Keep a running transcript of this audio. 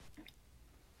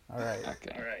All right.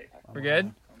 Okay. We're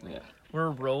good? Yeah.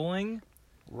 We're rolling?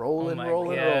 Rolling, Oh my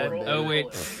rolling, God. rolling. Oh, baby.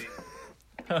 wait.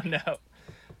 Oh, no.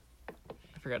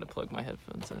 I forgot to plug my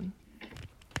headphones in.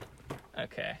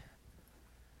 Okay.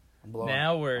 I'm blowing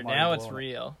Now it. I'm now already it's blowing it.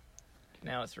 real.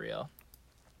 Now it's real.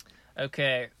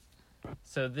 Okay.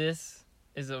 So this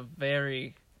is a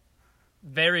very,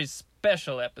 very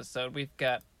special episode. We've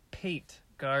got Pate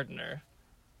Gardner,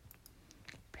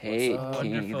 Pate What's up?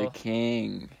 King, the Wonderful.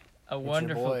 king. a It's your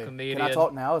wonderful boy. comedian. Can I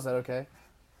talk now? Is that okay?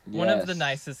 One of the Yes.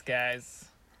 nicest guys.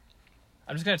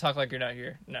 I'm just going to talk like you're not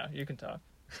here. No, you can talk.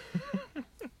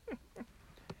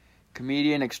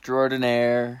 Comedian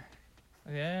extraordinaire,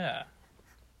 Yeah.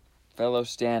 fellow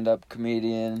stand-up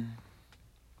comedian.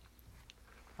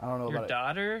 I don't know Your about it.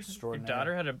 daughter? Your Extraordinary.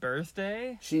 daughter had a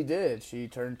birthday? She did. She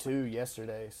turned 2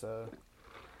 yesterday, so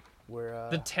we're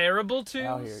The terrible twos?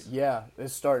 out here. Yeah,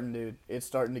 it's starting, dude. It's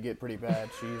starting to get pretty bad.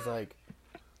 She's like,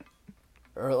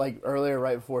 earlier,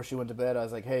 right before she went to bed, I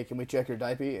was like, "Hey, can we check your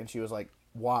diaper?" And she was like,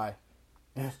 "Why?"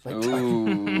 Like,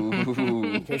 Ooh.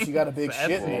 in case you got a big That's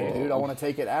shit in there, cool. dude. I want to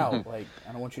take it out. Like,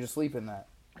 I don't want you to sleep in that.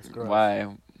 It's gross. Why?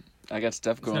 I got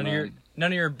stuff It's going on.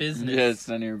 none of your business. Yeah, it's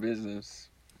none of your business.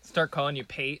 Start calling you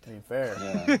Pate. I mean, fair.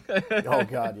 Yeah. Oh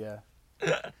God, yeah.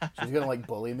 She's gonna like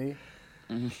bully me.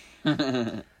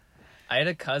 I had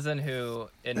a cousin who,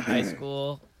 in high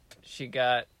school, she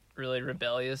got really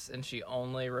rebellious and she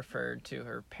only referred to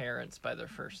her parents by their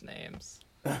first names.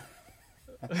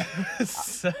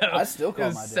 So, I still call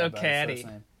it my was dad so by catty. his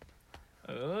first name.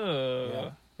 Oh. Yeah,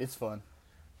 it's fun.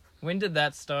 When did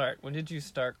that start? When did you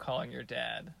start calling your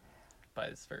dad by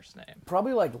his first name?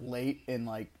 Probably like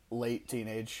late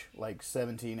teenage, like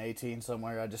 17, 18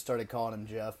 somewhere. I just started calling him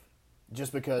Jeff,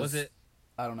 just because. Was it?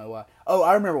 I don't know why. Oh,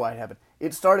 I remember why it happened.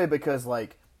 It started because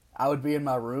like I would be in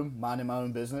my room minding my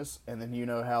own business, and then you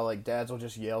know how like dads will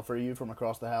just yell for you from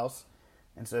across the house,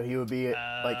 and so he would be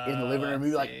like in the living room, he'd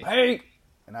be like, see. "Hey,"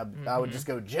 and I would just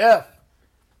go Jeff,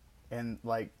 and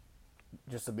like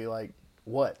just to be like,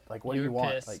 "What? Like what You do you were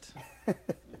want?" pissed. Like,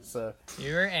 so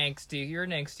You're angsty. You're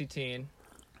an angsty teen.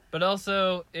 But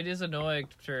also, it is annoying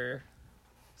for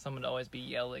someone to always be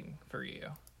yelling for you.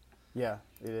 yeah,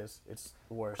 it is. It's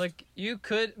the worst. Like, you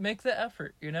could make the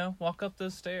effort, you know? Walk up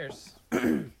those stairs.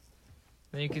 Then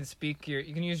you can you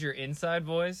can use your inside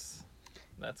voice.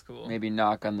 That's cool. Maybe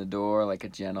knock on the door like a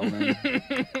gentleman.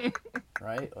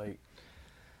 right? Like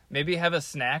Maybe have a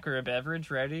snack or a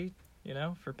beverage ready, you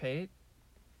know, for Pate.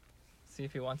 See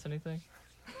if he wants anything.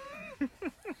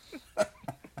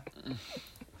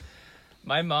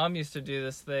 My mom used to do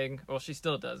this thing, well, she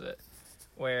still does it,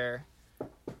 where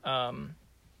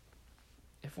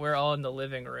if we're all in the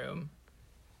living room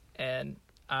and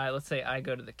let's say I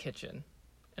go to the kitchen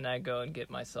and I go and get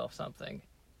myself something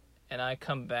and I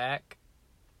come back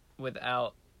and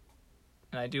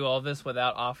I do all this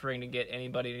without offering to get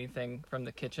anybody anything from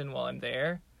the kitchen while I'm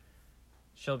there,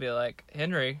 she'll be like,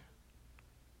 "Henry,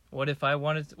 what if I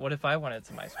wanted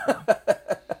some ice cream?"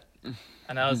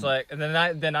 And I was like, and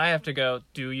then I have to go,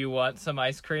 "Do you want some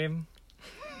ice cream?"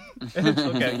 And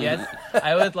she'll go, "Yes,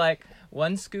 I would like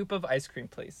 1 scoop of ice cream,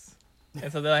 please."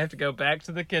 And so then I have to go back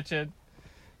to the kitchen.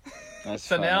 That's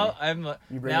So funny. now I'm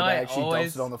you bring now it back, I she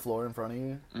always dumps it on the floor in front of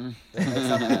you.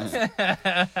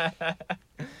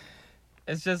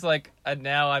 It's just like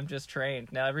now I'm just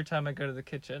trained. Now every time I go to the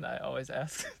kitchen, I always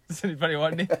ask, "Does anybody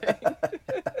want anything?"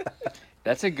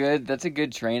 That's a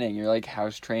good training. You're like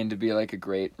house trained to be like a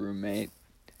great roommate.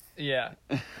 Yeah.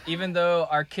 Even though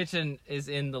our kitchen is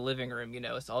in the living room, you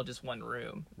know, it's all just one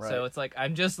room. Right. So it's like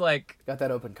I'm just like Got that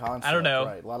open concept. I don't know.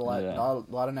 Right. A lot of light, Yeah.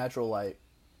 lot of natural light.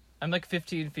 I'm like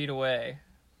 15 feet away,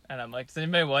 and I'm like, "Does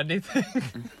anybody want anything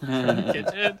from the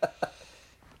kitchen?"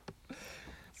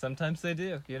 Sometimes they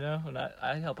do, you know, and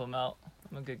I help them out.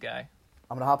 I'm a good guy.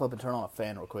 I'm gonna hop up and turn on a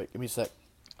fan real quick. Give me a sec.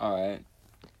 All right.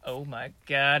 Oh my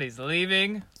God, he's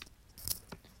leaving.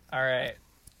 All right.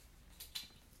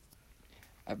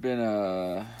 I've been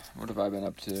what have I been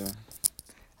up to?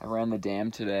 I ran the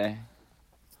dam today.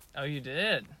 Oh, you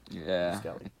did. Yeah. Let's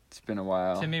go. It's been a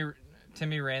while.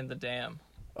 Timmy ran the dam.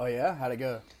 Oh yeah, how'd it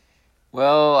go?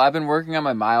 Well, I've been working on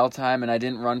my mile time and I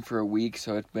didn't run for a week,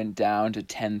 so it went down to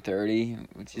 10:30,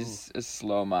 which is a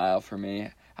slow mile for me.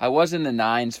 I was in the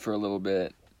 9s for a little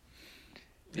bit.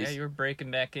 Yeah, you were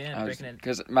breaking back in, breaking in.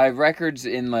 Because my record's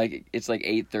in it's like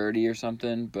 8:30 or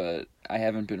something, but I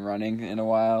haven't been running in a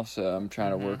while, so I'm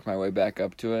trying to work my way back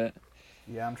up to it.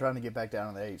 Yeah, I'm trying to get back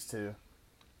down to the 8s too.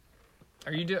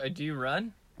 Do you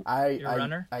run? You're a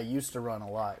runner? I used to run a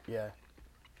lot. Yeah,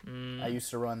 Mm, I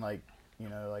used to run like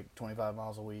 25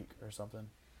 miles a week or something.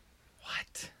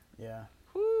 what? Yeah.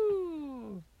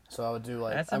 Woo! So I would do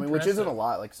like, That's I mean, which isn't a impressive.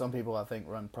 lot. Like some people I think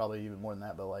run probably even more than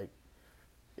that, but like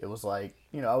it was like,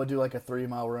 you know, I would do like a 3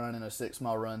 mile run and a 6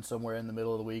 mile run somewhere in the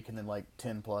middle of the week, and then like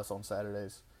 10 plus on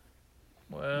Saturdays.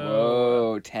 Whoa.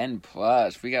 Whoa, 10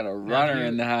 plus. We got a runner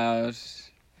in the house.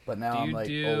 But now Do I'm you like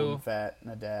do- old and fat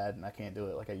and a dad, and I can't do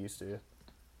it like I used to.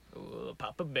 Ooh,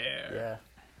 Papa Bear.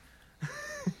 Yeah.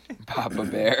 Papa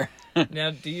Bear.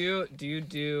 Now, do you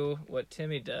do what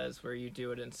Timmy does, where you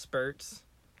do it in spurts,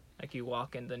 like you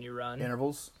walk and then you run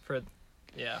Intervals. for the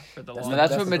That's, long. the,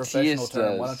 that's that's what the Matthias professional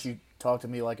term. Why does. don't you talk to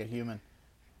me like a human?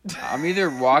 I'm either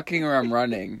walking or I'm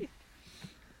running.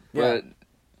 Yeah.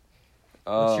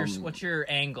 But What's your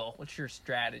angle? What's your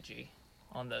strategy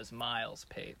on those miles,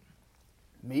 Pate?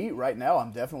 Me right now,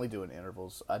 I'm definitely doing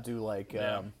intervals. I do like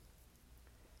Yeah.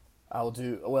 I'll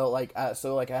do well like I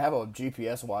have a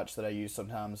GPS watch that I use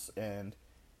sometimes, and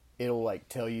it'll like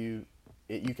tell you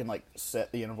you can like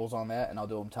set the intervals on that, and I'll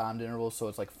do them timed intervals, so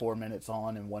it's like 4 minutes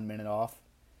on and 1 minute off.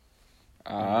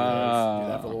 Do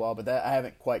that for a little while, but that I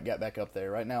haven't quite got back up there.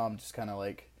 Right now, I'm just kind of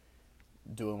like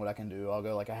doing what I can do. I'll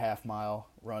go like a half mile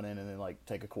running and then like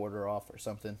take a quarter off or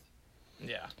something.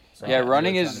 Yeah. So yeah, I'm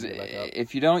running really is, trying to get back up.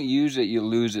 if you don't use it, you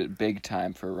lose it big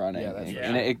time for running. Yeah, that's for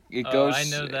and sure. it Oh, goes, I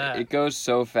know that. it goes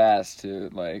so fast too.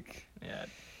 Like, Yeah.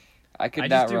 I could I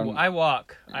not just do. run. I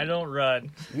walk. I don't run.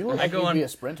 You look I like go you'd on- be a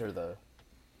sprinter though.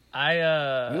 I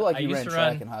You look like I you used ran to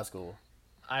track run. in high school.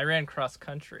 I ran cross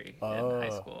country in high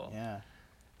school. Yeah.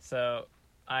 So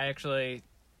I actually,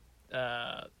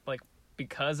 like,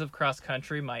 because of cross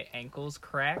country, my ankles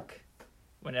crack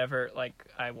whenever, like,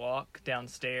 I walk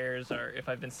downstairs, or if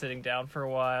I've been sitting down for a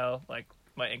while, like,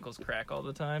 my ankles crack all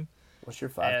the time. What's your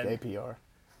 5K And- PR?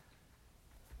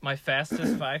 My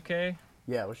fastest 5K,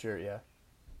 Yeah, what's your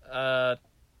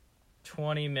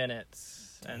 20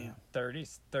 minutes and Damn.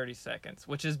 30 seconds,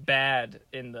 which is bad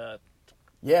in the,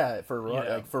 Yeah, for run, you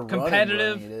know, like for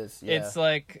competitive. running, it is. Yeah. It's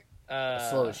like, It's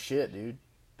slow as shit, dude.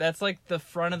 that's like the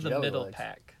front of the Jelly middle legs.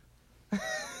 pack.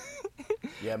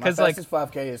 Yeah, my 'Cause, like- fastest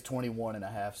 5K is 21 and a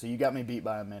half, so you got me beat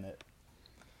by a minute.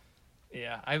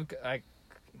 Yeah,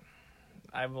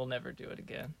 I will never do it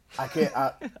again. I can't.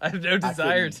 I have no I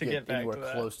desire couldn't to get back anywhere to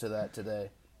that. close to that today.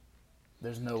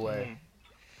 There's no way.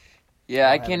 Yeah,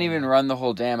 I don't have can't any. even run the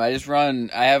whole damn. I just run.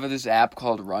 I have this app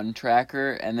called Run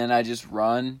Tracker, and then I just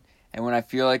run. And when I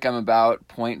feel like I'm about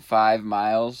 0.5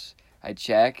 miles, I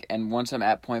check. And once I'm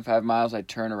at 0.5 miles, I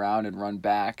turn around and run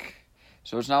back.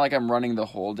 So it's not like I'm running the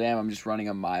whole dam. I'm just running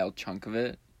a mile chunk of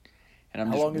it. And I'm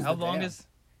How just. long is How the long dam? is?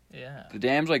 Yeah. The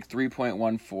dam's like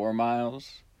 3.14 miles.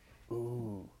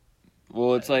 Ooh.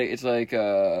 Well, it's like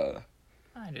I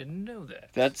didn't know that.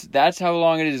 that's how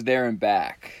long it is there and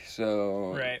back.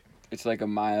 So Right. it's like a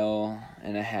mile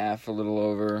and a half, a little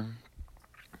over,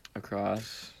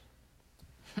 across.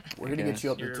 We're gonna get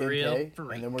you up to You're a 10K, real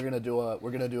freak. and then we're gonna do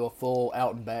a full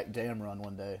out and back dam run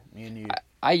one day. Me and you.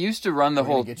 I used to run the We're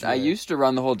gonna whole. get you I there. used to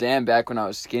run the whole dam back when I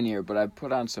was skinnier, but I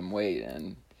put on some weight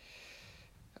and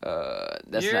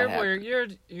that's you're not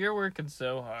happening. you're working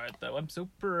so hard though. I'm so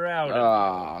proud of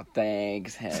Oh,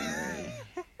 thanks, Henry.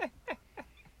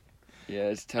 Yeah,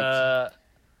 it's you. tough.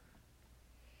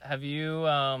 Have you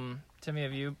Timmy,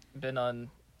 have you been on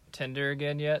Tinder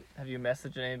again yet? Have you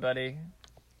messaged anybody?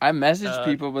 I message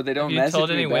people, but they don't Have you message told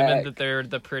me any back. women that they're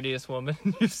the prettiest woman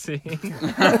you've seen?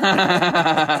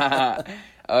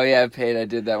 Oh yeah, Paige, I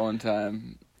did that one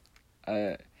time.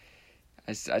 I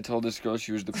told this girl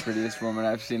she was the prettiest woman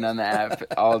I've seen on the app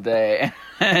all day,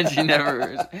 and she never.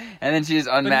 And then she just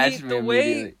unmatched me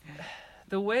immediately.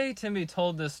 The way Timmy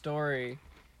told this story,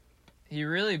 he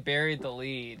really buried the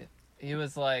lead. He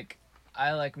was like,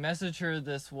 I like messaged her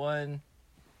this one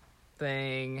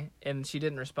thing, and she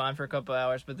didn't respond for a couple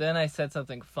hours, but then I said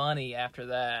something funny after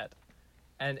that.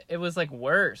 And it was like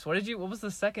worse. What was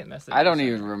the second message? I don't you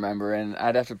even sent? remember, and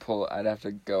I'd have to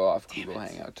go off Google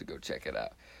Hangout to go check it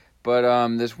out. But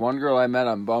this one girl I met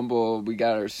on Bumble, we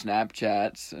got her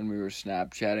Snapchats, and we were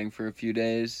Snapchatting for a few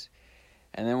days.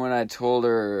 And then when I told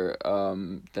her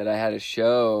that I had a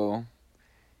show,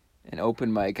 an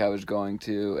open mic I was going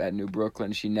to at New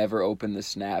Brooklyn, she never opened the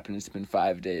Snap, and it's been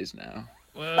 5 days now.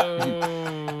 Whoa.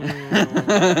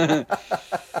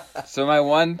 So my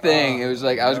one thing, it was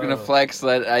like I was gonna no. flex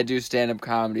that I do stand-up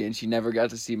comedy, and she never got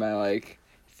to see my like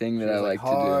thing that She I was like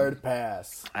hard to do.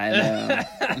 pass. I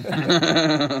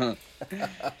know.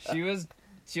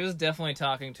 She was definitely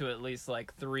talking to at least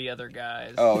like 3 other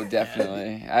guys. Oh,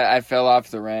 definitely. I fell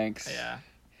off the ranks. Yeah.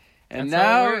 And That's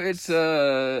how it now works. it's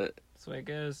That's the way it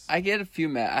goes. I get a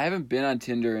few I haven't been on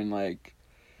Tinder in like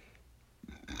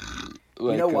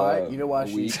You know why? You know why a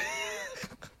she week.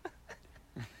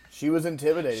 she was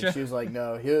intimidated. Sure. She was like,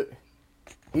 "No,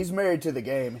 He's married to the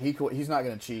game. He's not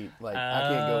gonna cheat. Like I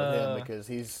can't go with him because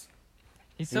he's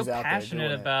so out there passionate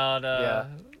doing it. about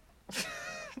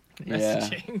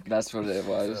messaging. Yeah, that's what it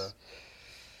was. So,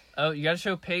 Oh, you gotta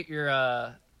show Pate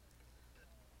your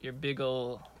big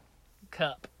ol'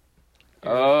 cup.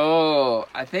 Oh,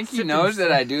 I think he Sip knows and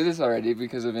that I do this already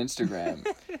because of Instagram.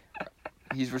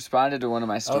 He's responded to one of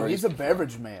my stories. oh, he's a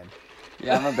beverage man.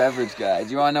 Yeah, I'm a beverage guy.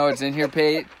 Do you want to know what's in here,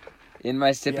 Pate? In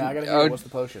my sip Yeah, I and... gotta hear what's the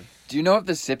potion. Do you know what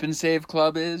the Sip and Save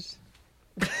Club is?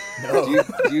 No.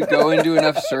 Do you go into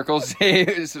enough Circle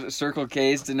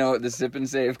K's to know what the Sip and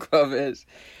Save Club is?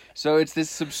 So it's this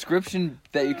subscription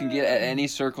that you can get at any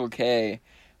Circle K,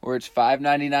 where it's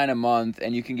 $5.99 a month,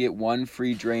 and you can get one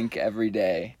free drink every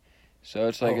day. So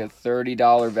it's like a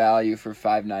 $30 value for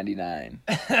 $5.99.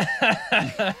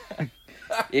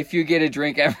 If you get a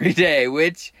drink every day,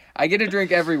 which I get a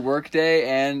drink every work day,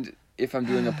 and if I'm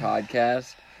doing a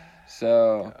podcast.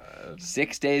 So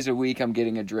 6 days a week I'm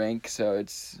getting a drink, so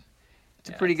it's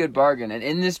a pretty good bargain. And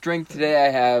in this drink today I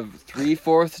have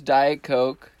 3/4 Diet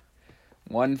Coke,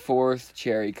 1/4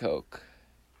 Cherry Coke.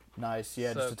 Nice,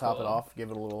 yeah, So just to top it cool. off,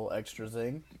 give it a little extra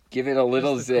zing. Give it a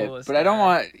little Just the zip. coolest But I don't guy.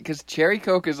 want, because Cherry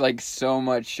Coke is like so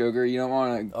much sugar, you don't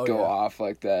want to Oh, go yeah. off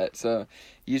like that. So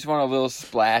you just want a little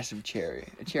splash of cherry.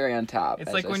 A cherry on top. It's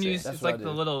as like I when say. you. That's It's what I like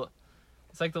the do. little.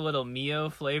 It's like the little Mio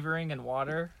flavoring in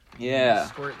water. Yeah. You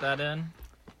squirt that in.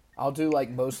 I'll do like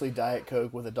mostly Diet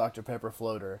Coke with a Dr. Pepper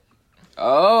floater.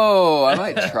 Oh, I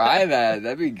might try that.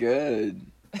 That'd be good.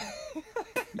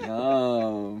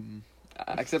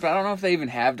 Except I don't know if they even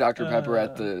have Dr. Pepper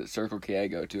at the Circle K I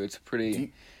go to. It's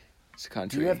pretty. It's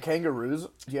country. Do you have kangaroos?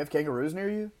 Do you have kangaroos near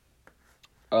you?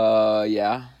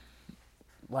 Yeah.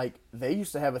 Like they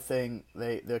used to have a thing.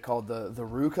 They're called the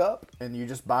Roo Cup, and you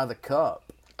just buy the cup.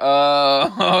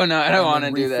 Oh no, I don't want to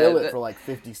and do refill that. it for like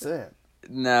 50 cents.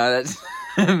 No, that's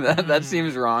that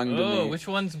seems wrong to Oh, me. which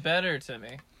one's better to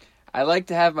me? I like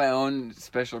to have my own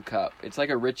special cup. It's like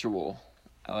a ritual.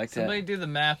 I like Somebody to. do the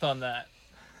math on that.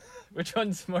 Which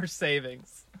one's more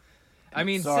savings? I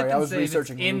mean, Sorry, sip I and was save is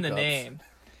researching in Roo the Cups. name.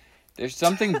 There's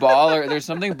something baller. There's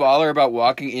something baller about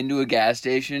walking into a gas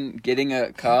station, getting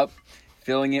a cup,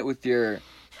 filling it with your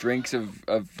drinks of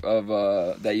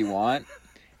that you want,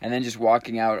 and then just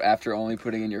walking out after only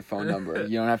putting in your phone number.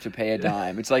 You don't have to pay a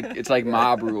dime. It's like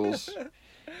mob rules.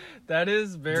 That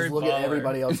is very Just look baller. at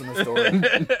everybody else in the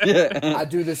store. Yeah. I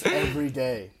do this every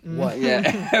day. What?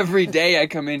 Yeah. Every day I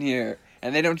come in here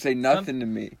and they don't say nothing to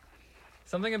me.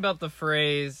 Something about the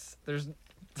phrase, there's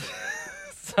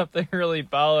something really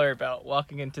baller about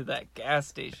walking into that gas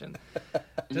station.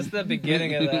 Just the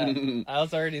beginning of that. I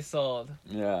was already sold.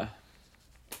 Yeah.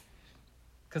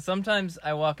 Because sometimes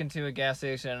I walk into a gas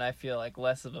station and I feel like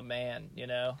less of a man, you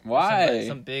know? Why?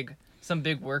 Some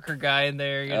big worker guy in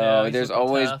there, you know? Oh, he's there's looking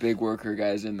always tough. big worker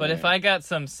guys in But there. if I got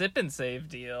some sip and save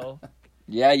deal,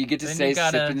 Yeah, you get to Then say you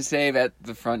gotta- sip and save at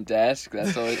the front desk.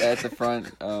 That's always at the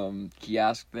front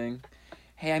kiosk thing.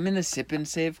 Hey, I'm in the sip and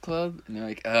save club, and they're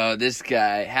like, "Oh, this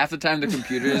guy." Half the time the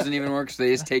computer doesn't even work, so they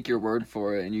just take your word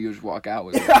for it, and you just walk out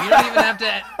with it.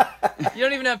 you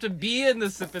don't even have to be in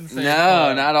the sip and save. No,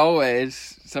 club. not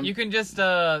always. You can just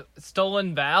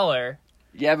stolen valor.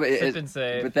 Yeah, but Sip and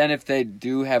save. But then if they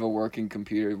do have a working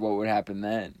computer, what would happen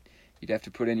then? You'd have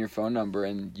to put in your phone number,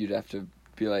 and you'd have to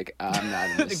be like, "I'm not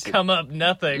in this." Come up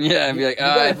nothing. Yeah, and be like, You "Oh,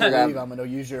 I better believe forgot." I'm gonna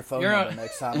use your phone You're number on-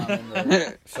 next time I'm in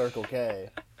the Circle K.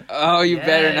 Oh, you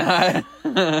better Yes.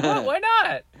 not. Why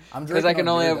not? I'm Because I drinking can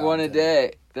on only your have one a dime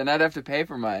day. Then I'd have to pay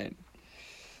for mine.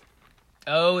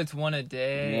 Oh, it's one a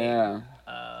day. Yeah.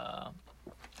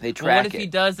 They Well, track what if it. he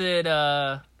does it?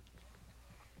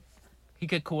 He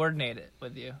could coordinate it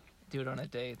with you. Do it on a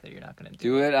date that you're not gonna do.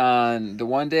 Do it on the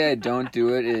one day I don't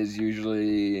do it is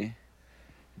usually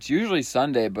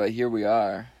Sunday, but here we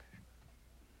are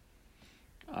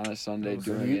on a Sunday Oh,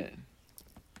 so doing you- it.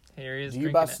 Here he is. Do you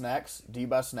buy drinking it. snacks? Do you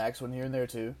buy snacks when you're in there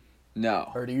too?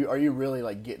 No. Or are you really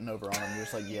like getting over on them? You're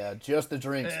just like, yeah, just the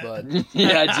drinks, bud.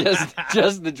 Yeah,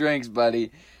 just the drinks,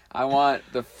 buddy. I want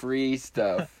the free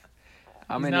stuff.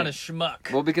 I'm He's in not it. a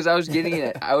schmuck. Well, because I was getting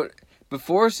it out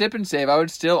before Sip and Save, I would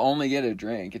still only get a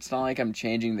drink. It's not like I'm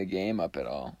changing the game up at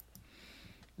all.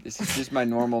 This is just my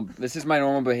normal. This is my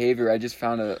normal behavior. I just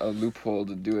found a loophole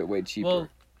to do it way cheaper.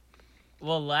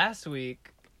 Well, last week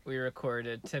we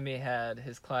recorded. Timmy had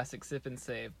his classic sip and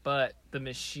save, but the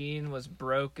machine was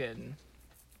broken,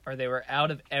 or they were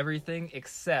out of everything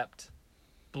except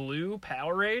blue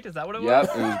Powerade. Is that what it Yep,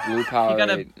 was? it was blue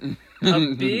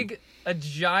Powerade. A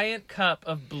giant cup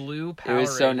of blue Powerade. It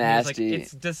was so He nasty. like,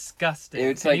 it's disgusting.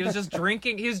 It's And like- he was just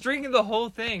drinking. He was drinking the whole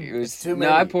thing. It was It's too no,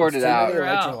 many. I poured it's it too out. many You're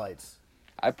out. electrolytes.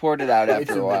 I poured it out Way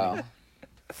after too a while. many.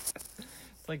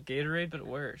 It's like Gatorade, but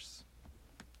worse.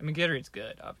 I mean, Gatorade's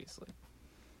good, obviously.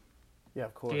 Yeah,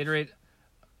 of course. Gatorade.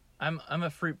 I'm a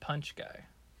fruit punch guy.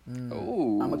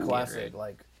 Ooh. I'm a classic, Gatorade.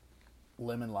 like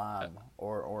lemon lime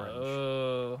or orange.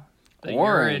 Oh, the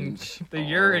Orange.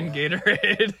 urine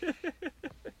Gatorade.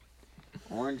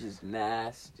 Orange is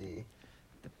nasty.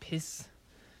 The piss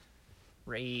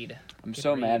raid. I'm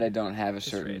so mad I don't have a Piss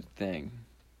certain raid. thing.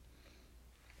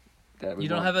 That we You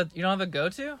don't have a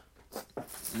go-to?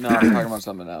 No, I'm talking about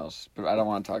something else, but I don't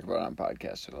want to talk about it on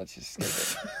podcast, so let's just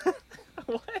skip it.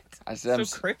 What? I said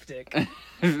So cryptic.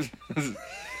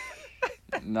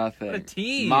 Nothing. What a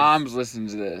tease. Moms listen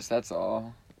to this. That's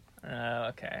all. Oh,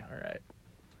 okay, all right.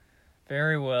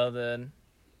 Very well then.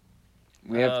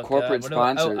 We have Oh, corporate God. What do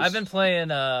I- sponsors. I've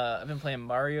been playing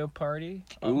Mario Party.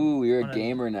 Ooh, you're on a an-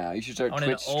 gamer now. You should start on an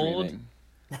Twitch old-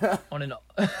 streaming. On an,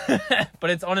 but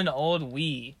it's on an old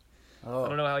Wii. I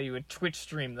don't Oh, know how you would Twitch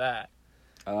stream that.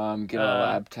 Get a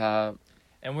laptop.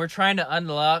 And we're trying to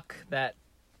unlock that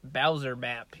Bowser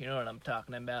map. You know what I'm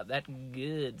talking about? That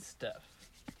good stuff.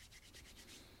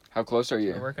 How close are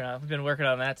you? We've been working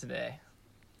on that today.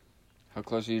 How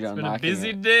close are you to It's been a unlocking busy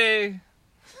it? day.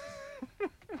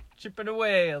 Chipping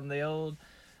away on the old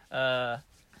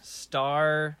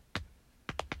star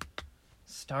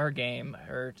game,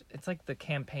 or it's like the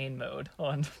campaign mode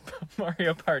on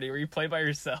Mario Party where you play by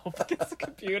yourself against the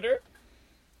computer.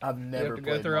 I've You never have to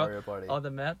go played through Mario Party. all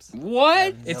the maps. I What?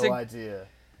 have It's no a- idea.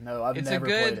 No, I've it's a never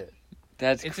good- played it.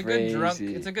 That's It's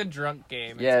crazy. It's a good drunk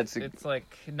game. Yeah, it's like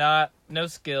no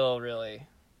skill really.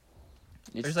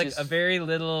 It's There's like just- a very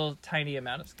little tiny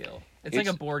amount of skill. It's like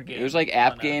a board game. It was like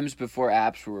app on a- games before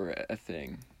apps were a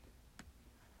thing.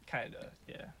 Kinda,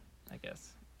 yeah. I guess.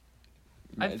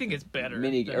 I think it's better.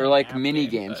 Mini than or an like app mini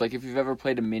game, games. but- Like if you've ever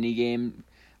played a mini game,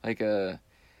 like a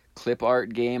clip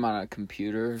art game on a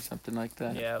computer or something like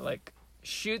that. Yeah, like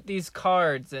shoot these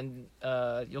cards and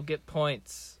you'll get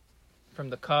points from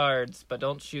the cards, but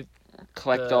don't shoot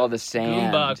Collect all the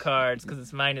sand. Goomba cards because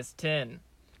it's -10,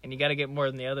 and you got to get more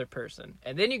than the other person.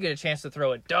 And then you get a chance to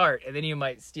throw a dart, and then you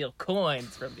might steal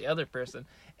coins from the other person.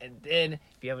 And then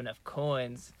if you have enough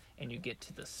coins and you get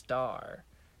to the star,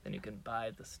 then you can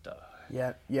buy the star.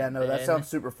 Yeah, no, that then- sounds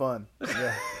super fun.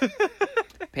 Yeah,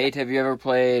 Pate, have you ever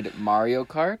played Mario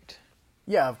Kart?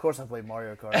 yeah, of course I played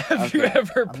Mario Kart. Have you Okay.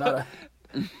 ever? I'm not a,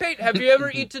 Pete, have you ever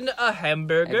eaten a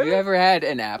hamburger? Have you ever had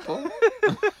an apple?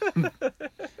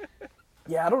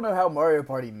 yeah, I don't know how Mario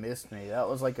Party missed me. That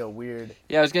was like a weird,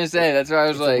 Yeah, I was gonna say that's why I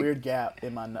was it's a like, weird gap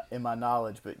in my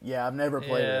knowledge. But yeah, I've never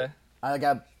played Yeah. it.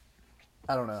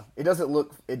 I don't know. It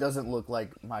doesn't look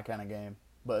like my kind of game.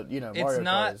 But you know, It's Mario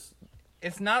not- Kart is.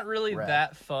 It's not really Rad.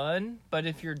 that fun, but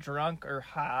if you're drunk or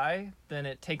high, then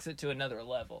it takes it to another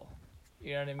level.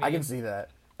 You know what I mean? I can see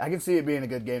that. I can see it being a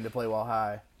good game to play while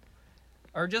high.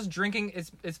 Or just drinking.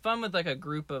 It's fun with like a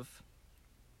group of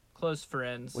close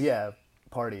friends. Well, yeah,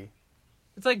 party.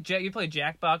 It's like you play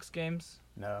Jackbox games.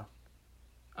 No.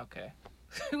 Okay.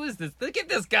 Who is this? Get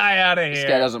this guy out of this here.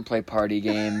 guy doesn't play party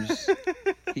games.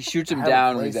 He shoots him I have a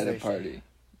down when he's at a PlayStation. party.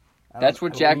 I don't- That's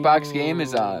what Jackbox game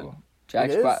is on. Ooh. It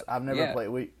is? Jackbox. I've never yeah.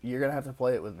 played. You're gonna have to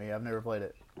play it with me. I've never played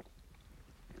it.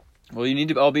 Well, you need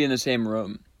to all be in the same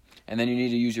room, and then you need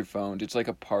to use your phones. It's like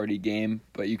a party game,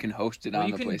 but you can host it Well, on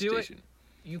you the can do it- PlayStation.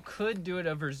 You could do it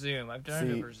over Zoom. I've done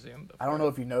it See, over Zoom before. I don't know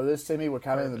if you know this, Timmy. We're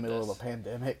kind of in the Heard middle of of a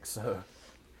pandemic, so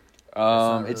It's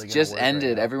really gonna just work right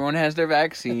ended. now. Everyone has their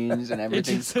vaccines, and It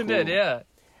everything's just cool. ended, yeah.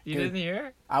 You Dude. didn't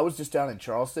hear? I was just down in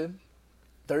Charleston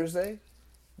Thursday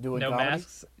doing No comedy.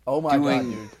 masks. Oh my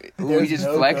Doing, god, dude! ooh, he There's just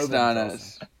no flexed COVID in on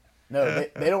Charleston. us. No,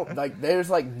 they don't like. There's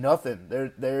like nothing.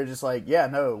 They're just like, yeah,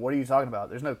 no. What are you talking about?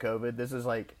 There's no COVID. This is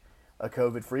like a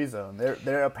COVID-free zone.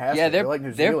 They're a pass. Yeah, they're like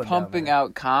New they're Zealand down pumping there.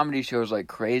 out comedy shows like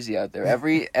crazy out there.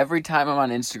 Every time I'm on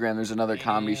Instagram, there's another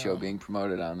comedy show Damn. being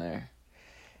promoted on there.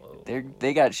 Whoa.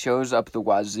 They got shows up the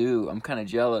wazoo. I'm kind of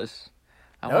jealous.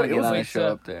 I No, want it to get was on a like show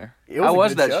the- up there. It I a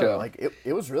was good that show. Like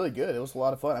it was really good. It was a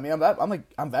lot of fun. I mean,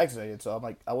 I'm vaccinated, so I'm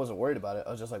like I wasn't worried about it.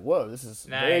 I was just like, whoa, this is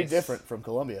very Nice. different from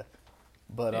Colombia.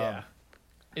 But Yeah.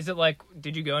 Is it like,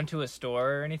 did you go into a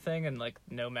store or anything and like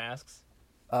no masks?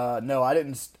 no, I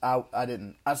didn't. I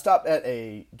didn't. I stopped at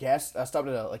a gas. I stopped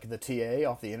at like the TA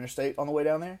off the interstate on the way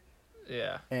down there,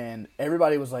 Yeah. and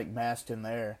everybody was like masked in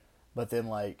there. But then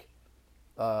like,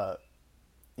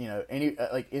 you know,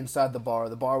 like inside the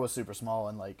bar was super small,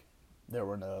 and like there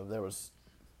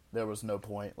was no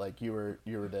point. Like you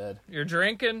were dead. You're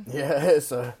drinking? Yeah.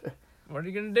 So What are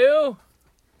you gonna do?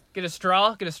 Get a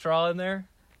straw? Get a straw in there?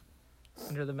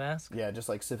 Under the mask? yeah, just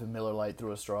like sipping Miller Lite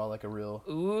through a straw like a real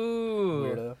Ooh.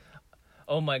 weirdo.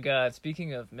 Oh my god,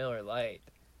 speaking of Miller Lite,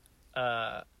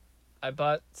 I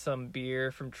bought some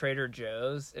beer from Trader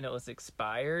Joe's and it was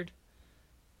expired,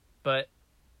 but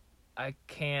I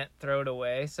can't throw it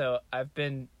away, so I've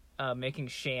been making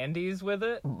shandies with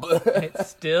it. And it's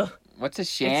still... What's a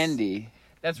shandy?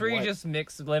 That's where What? you just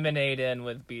mix lemonade in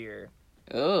with beer.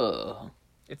 Ugh.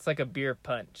 It's like a beer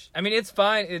punch. I mean, it's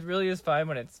fine. It really is fine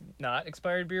when it's not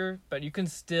expired beer, but you can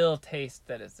still taste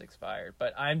that it's expired.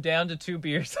 But I'm down to 2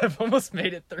 beers. I've almost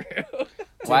made it through.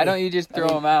 Why don't you just throw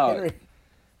them out? Henry,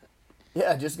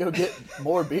 yeah, just go get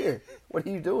more beer. What are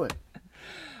you doing?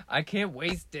 I can't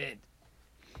waste it.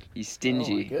 He's Oh my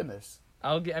stingy. goodness.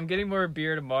 I'm getting more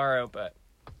beer tomorrow, but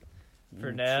for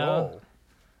You now, troll.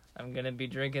 I'm gonna be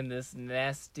drinking this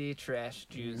nasty trash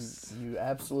juice. You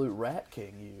absolute rat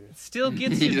king, you. It still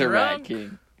gets He's you a rat drunk.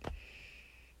 king.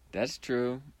 That's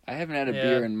true. I haven't had a Yeah.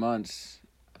 beer in months.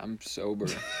 I'm sober.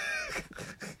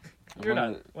 You're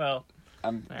not. Well,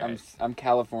 I'm All right. I'm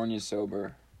California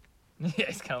sober. yeah,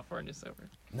 it's California sober.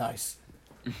 Nice.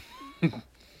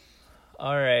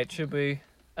 All right, should we?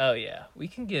 Oh yeah, we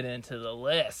can get into the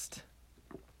list.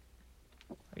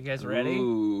 Are you guys ready?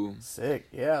 Ooh. Sick.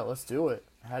 Yeah, let's do it.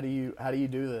 How do you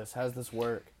do this? How does this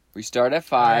work? We start at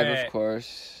 5, Alright. of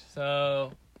course.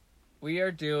 So, we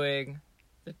are doing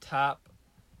the top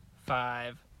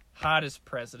 5 hottest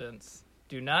presidents.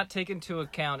 Do not take into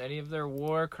account any of their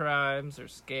war crimes or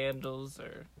scandals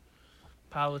or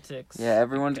politics. Yeah,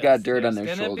 everyone's because got dirt on their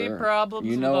There's gonna shoulder. be problems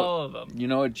You with know- all of them. You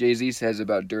know what Jay-Z says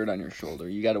about dirt on your shoulder?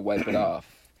 You got to wipe it off.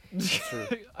 true.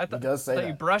 I thought, He does say I thought you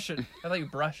that. brush it. I thought you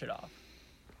brush it off.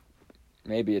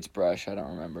 Maybe it's brush. I don't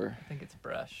remember. I think it's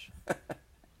brush.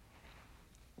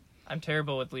 I'm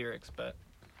terrible with lyrics, but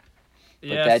But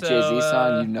yeah. that so, Jay-Z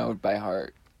song, you know it by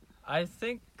heart. I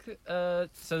think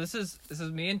so. This is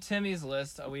me and Timmy's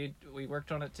list. We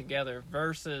worked on it together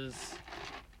versus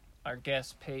our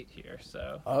guest Pate here.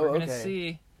 So Oh, we're gonna okay.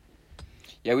 see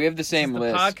Yeah, we have the this same is the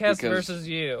list. podcast because versus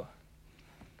you.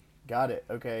 Got it.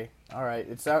 Okay. All right.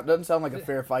 It doesn't sound like a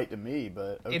fair fight to me,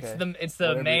 but okay. It's the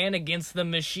Whatever. man against the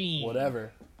machine.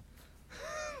 Whatever.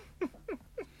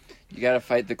 you got to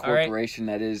fight the All right. corporation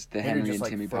that is the Henry just, and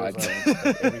Timmy froze podcast. up.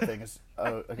 Like, everything is.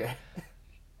 Oh, okay.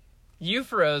 You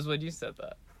froze when you said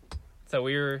that. So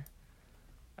we were.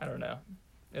 I don't know.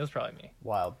 It was probably me.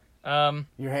 Wild. Um.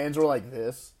 Your hands were like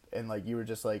this, and like you were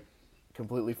just like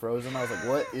completely frozen. I was like,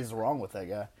 what is wrong with that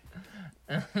guy?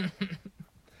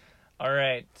 All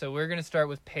right, so we're gonna start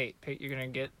with Pate. Pate, you're gonna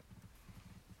get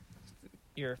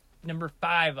your number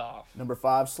 5 off. Number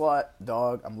 5 slot,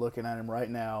 dog. I'm looking at him right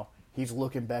now. He's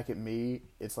looking back at me.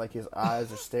 It's like his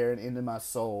eyes are staring into my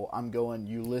soul. I'm going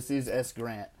Ulysses S.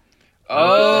 Grant.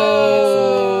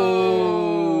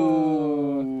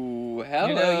 Oh, hello.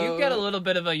 You know, you've got a little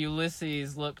bit of a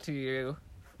Ulysses look to you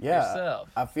Yeah, yourself.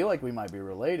 I feel like we might be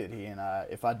related, he and I.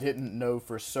 If I didn't know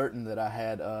for certain that I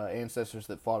had ancestors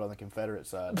that fought on the Confederate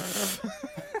side.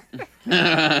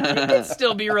 You could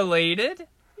still be related.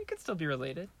 You could still be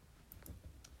related.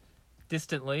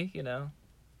 Distantly, you know.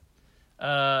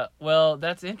 Well,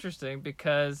 that's interesting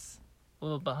because a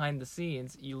little behind the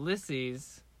scenes,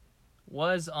 Ulysses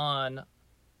was on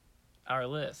our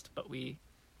list, but we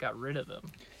got rid of him.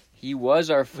 He was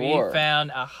our 4. We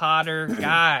found a hotter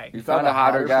guy. You found a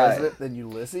hotter guy. president than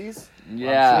Ulysses?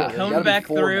 Yeah. There's Come gotta be back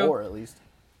 4 through. more, at least.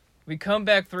 We come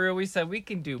back through. We said we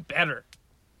can do better.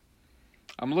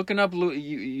 I'm looking up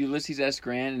Ulysses S.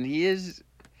 Grant, and he is.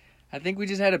 I think we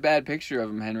just had a bad picture of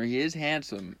him, Henry. He is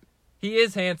handsome. He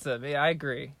is handsome. Yeah, I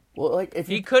agree. Well, like if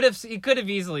He you, could have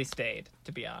easily stayed,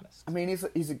 to be honest. I mean,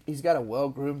 he's got a well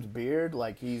groomed beard.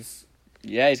 Like he's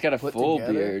Yeah, he's got a Put full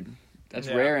together. beard. That's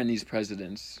Yeah. rare in these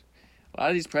presidents. A lot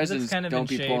of these presidents kind of don't in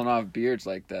be shape. pulling off beards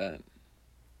like that.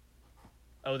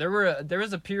 Oh, there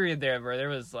was a period there where there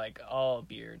was like all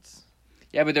beards.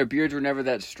 Yeah, but their beards were never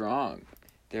that strong.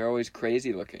 They're always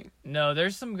crazy looking. No,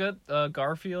 there's some good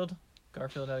Garfield.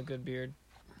 Garfield had a good beard.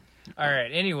 All right.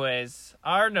 Anyways,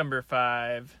 our number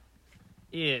 5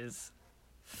 is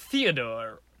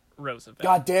Theodore Roosevelt.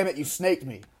 God damn it! You snaked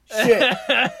me. Shit.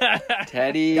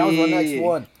 Teddy. That was my next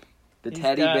one. The He's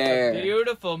teddy got bear. a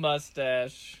beautiful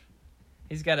mustache.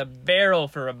 He's got a barrel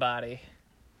for a body.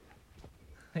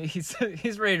 He's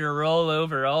ready to roll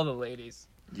over all the ladies.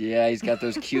 Yeah, he's got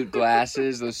those cute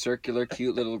glasses, those circular,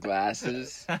 cute little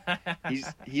glasses.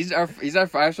 He's our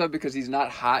 5 spot because he's not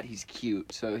hot. He's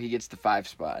cute, so he gets the 5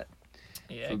 spot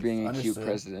Yeah, for being a cute Understood.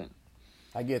 president.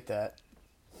 I get that.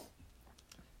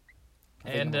 I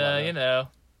think and I'm about you that. know,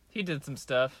 he did some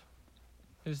stuff.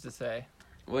 Who's to say?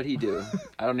 What'd he do?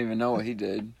 I don't even know what he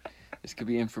did. This could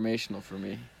be informational for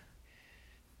me.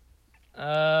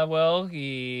 Well,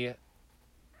 he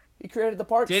He created the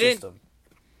park Didn't- system.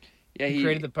 Yeah,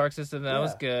 created the park system. That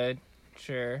was Yeah. good.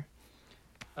 Sure.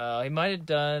 He might have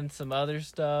done some other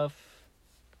stuff,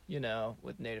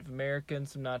 with Native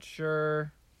Americans. I'm not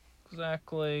sure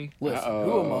exactly Listen,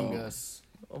 who among us?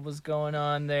 what was going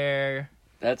on there.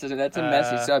 That's a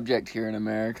messy subject here in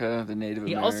America, the Native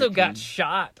He American. also got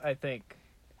shot, I think.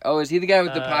 Oh, is he the guy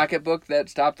with the pocketbook that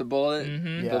stopped the bullet?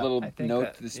 Mm-hmm. Yeah. The little I think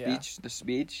note, that- the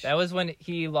speech? That was when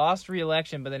he lost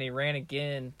re-election, but then he ran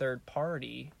again third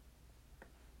party,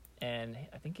 and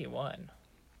I think he won.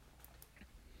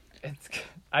 If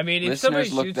somebody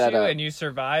Listeners, look shoots that you up. and you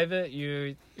survive it,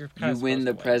 you're kind You of win the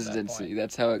at that presidency. point.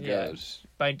 That's how it Yeah. goes.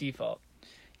 By default.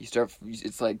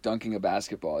 It's like dunking a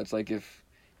basketball. It's like if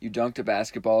you dunked a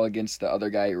basketball against the other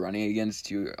guy you're running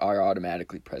against, you are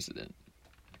automatically president.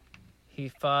 He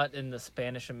fought in the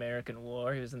Spanish-American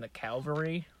War. He was in the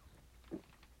cavalry.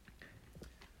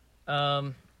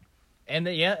 And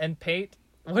Pate,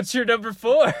 what's your number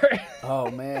 4? Oh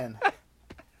man,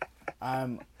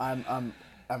 I'm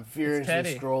furiously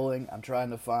Teddy. scrolling. I'm trying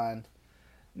to find.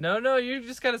 No, you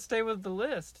just got to stay with the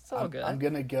list. It's all good. I'm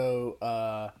gonna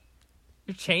go.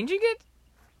 You're changing it?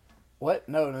 What?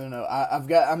 No.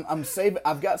 I'm saving.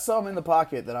 I've got some in the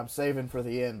pocket that I'm saving for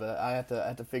the end, but I have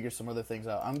to figure some other things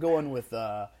out. I'm going with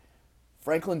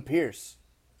Franklin Pierce.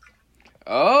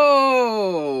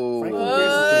 Oh! Franklin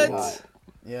Pierce is pretty hot.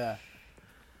 Yeah.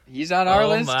 He's on our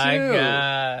list, too. Oh, my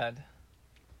God.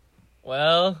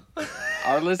 Well.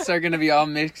 Our lists are going to be all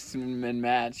mixed and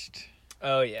matched.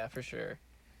 Oh, yeah, for sure.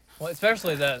 Well,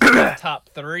 especially the top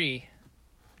 3.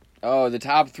 Oh, the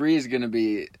top 3 is going to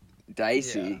be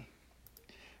dicey. Yeah.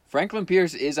 Franklin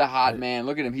Pierce is a hot man.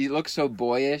 Look at him. He looks so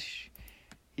boyish.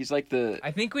 He's like the...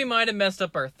 I think we might have messed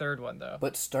up our third one, though.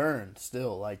 But stern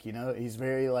still, he's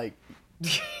very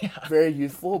Yeah. very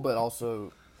youthful, but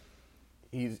also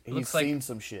he's Looks like- seen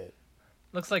some shit.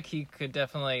 Looks like he could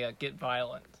definitely get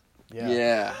violent.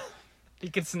 Yeah. He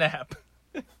could snap.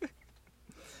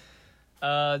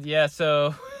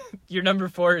 So your number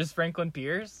 4 is Franklin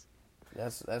Pierce?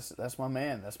 That's my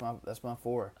man. That's my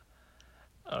 4.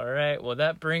 All right. Well,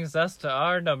 that brings us to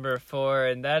our number 4,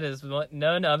 and that is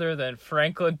none other than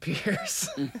Franklin Pierce.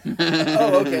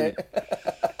 Oh, okay.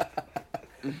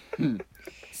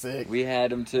 Sick. We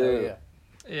had him, too. Oh,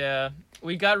 yeah. Yeah.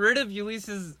 We got rid of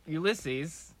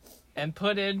Ulysses and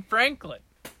put in Franklin.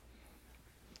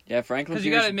 Yeah, Franklin Because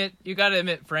Pierce... you gotta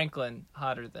admit Franklin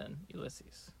hotter than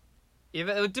Ulysses.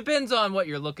 It depends on what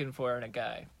you're looking for in a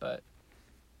guy, but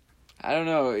I don't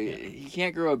know. He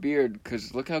can't grow a beard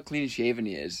because look how clean shaven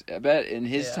he is. I bet in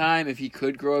his time, if he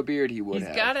could grow a beard, he would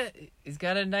have. He's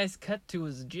got a nice cut to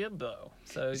his jibbo.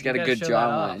 So He's got a good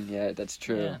jawline. Yeah, that's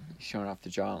true. Yeah. He's showing off the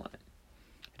jawline.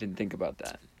 I didn't think about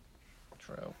that.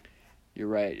 True. You're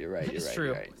right. It's true.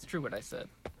 You're right. It's true what I said.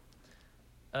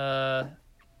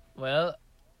 Well,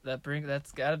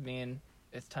 that's gotta mean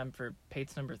it's time for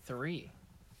Pate's number 3.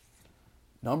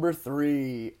 Number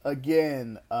 3,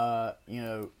 again,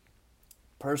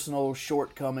 personal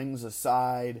shortcomings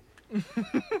aside,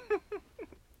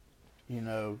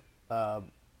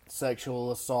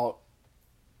 sexual assault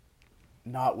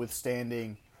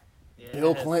notwithstanding,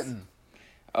 Bill Yes. Clinton.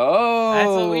 Oh, That's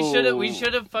what we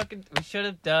should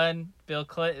have done Bill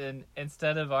Clinton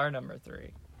instead of our number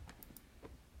 3.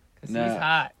 Because No. he's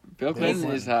hot. Bill Clinton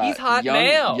Clinton. is hot. He's hot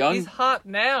now. He's hot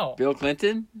now. Bill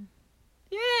Clinton?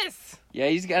 Yes. Yeah,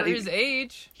 he's got. For his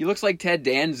age. He looks like Ted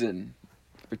Danson,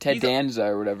 or Ted He's a- Danza,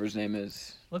 or whatever his name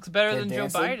is. Looks better Ted than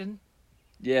Danson? Joe Biden.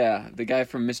 Yeah, the guy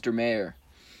from Mr. Mayor.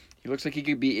 He looks like he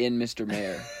could be in Mr.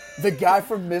 Mayor. The guy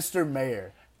from Mr.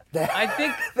 Mayor. I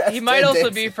think That's he might Ted also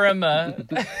Danson. be from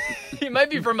he might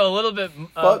be from a little bit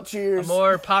Fuck a Cheers.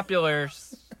 more popular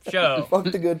show.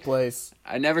 Fuck the Good Place.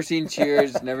 I never seen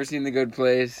Cheers, never seen The Good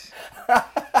Place.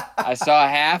 I saw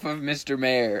half of Mr.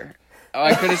 Mayor. Oh,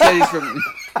 I could have said he's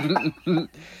from...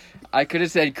 I could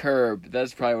have said Curb.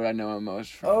 That's probably what I know him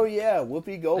most from. Oh yeah,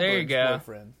 Whoopi Goldberg's There you go.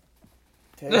 boyfriend.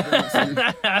 Ted Danson.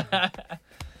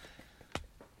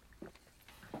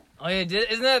 Oh yeah,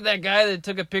 isn't that guy that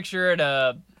took a picture in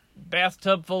a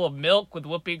bathtub full of milk with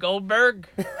Whoopi Goldberg?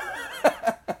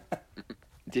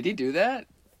 Did he do that?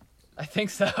 I think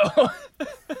so.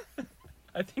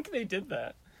 I think they did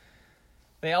that.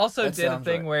 They also That did a sounds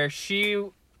thing right. where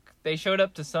they showed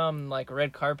up to some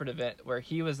red carpet event where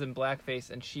he was in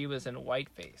blackface and she was in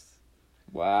whiteface.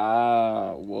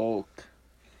 Wow, woke.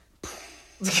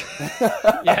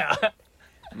 Yeah,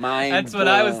 Mind that's what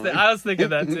I was. blown. I was thinking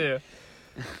that too.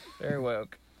 Very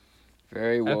woke.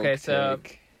 Very woke. Okay, so-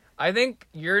 take. I think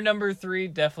your number 3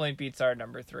 definitely beats our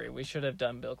number 3. We should have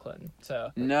done Bill Clinton. So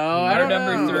No, I our don't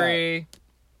number know. 3.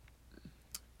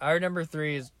 Our number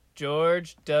 3 is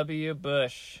George W.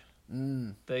 Bush,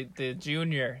 the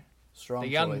junior. Strong The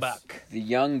young choice. buck. The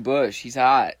young Bush. He's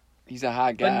hot. He's a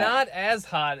hot guy. But not as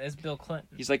hot as Bill Clinton.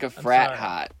 He's like a I'm frat sorry.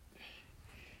 hot.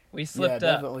 We Yeah, slipped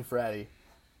up. definitely fratty.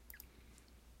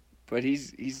 But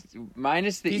he's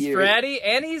minus the He's ear. fratty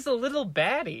and he's a little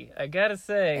batty, I gotta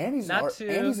say. And he's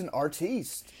an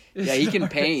artiste. Yeah, he can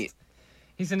paint.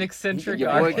 He's an eccentric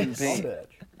Your boy can artist. paint.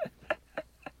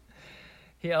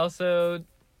 He also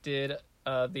did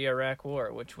the Iraq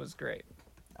War, which was great.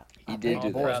 He did all do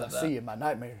Boys, proud that. of I that. see in my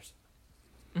nightmares.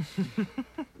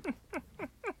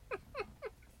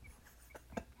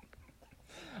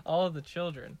 All of the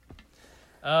children.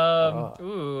 Oh.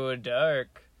 Ooh,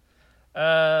 dark.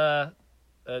 Hey,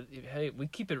 we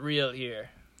keep it real here.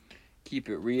 Keep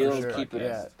it real. For sure, Keep it.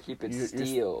 yeah. Keep it You're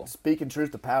steel. speaking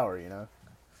truth to power, you know.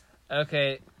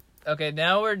 Okay,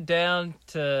 now we're down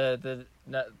to the...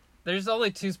 No, there's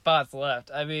only 2 spots left.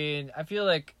 I mean, I feel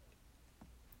like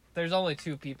there's only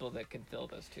 2 people that can fill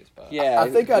those 2 spots. Yeah, I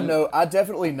think I know. I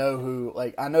definitely know who.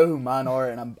 Like, I know who mine are,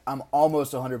 and I'm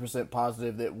almost 100%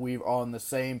 positive that we're on the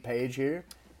same page here.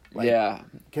 Like, yeah.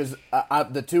 Because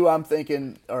the 2 I'm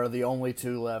thinking are the only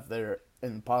 2 left that are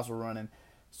in possible running.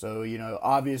 So, you know,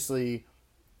 obviously,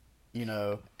 you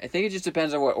know, I think it just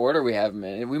depends on what order we have them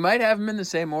in. We might have them in the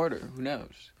same order. Who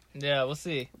knows? Yeah, we'll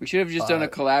see. We should have just done a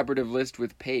collaborative list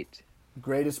with Pate.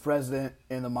 greatest president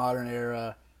in the modern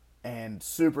era and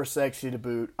super sexy to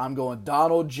boot. I'm going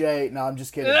Donald J. No, I'm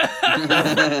just kidding.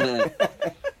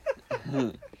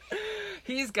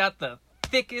 He's got the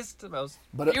thickest, most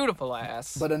beautiful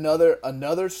ass. But another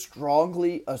strong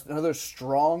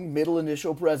middle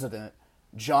initial president,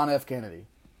 John F. Kennedy.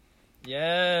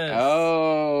 Yes.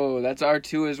 Oh, that's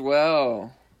R2 as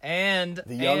well. And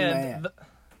The young man.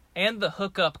 And the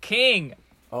hookup king.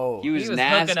 Oh, He was He was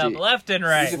nasty. hooking up left and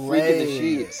right. He's a freak of the Slay.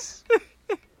 sheets.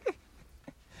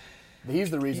 he's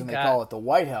the reason they got- call it the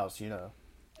White House, you know.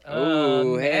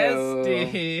 Oh,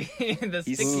 nasty. The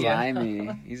He's sticky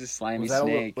slimy. He's a slimy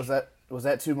snake. Was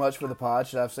that too much for the pod?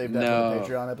 Should I have saved that No. for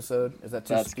the Patreon episode? Is that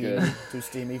too That's steamy? good. Too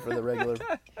steamy for the regular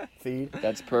feed?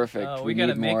 That's perfect. Oh, we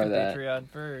gotta need make more a of that. Patreon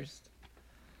first.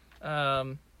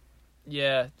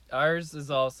 Yeah, ours is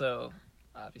also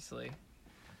obviously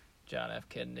John F.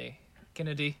 Kennedy.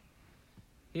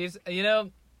 He's,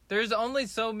 there's only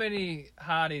so many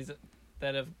hotties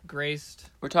that have graced.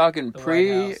 We're talking The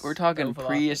White House, We're talking Oval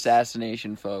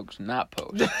pre-assassination, folks, not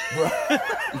post.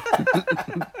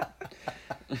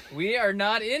 We are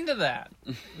not into that.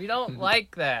 We don't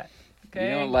like that. Okay.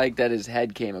 You don't like that his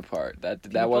head came apart. That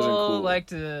wasn't People cool. like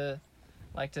to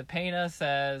paint us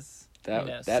as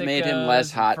that made him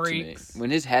less sickos, hot to freaks. me.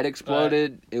 When his head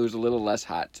exploded, it was a little less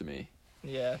hot to me.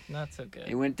 Yeah, not so It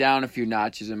good. went down a few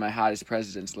notches in my hottest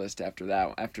presidents list after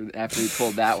that. After he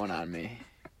pulled that one on me.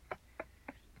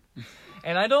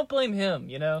 And I don't blame him.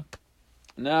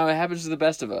 No, it happens to the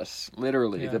best of us.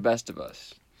 Literally, Yeah. the best of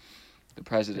us. The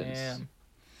presidents. Damn.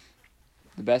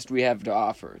 The best we have to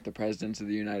offer. The presidents of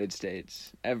the United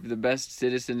States. The best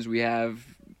citizens we have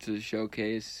to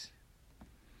showcase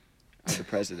are the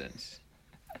presidents.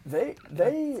 They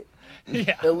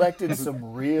Yeah. elected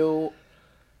some real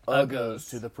uggos Uggos.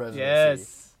 to the presidency.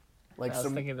 Yes. Like I was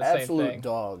some thinking the same absolute thing.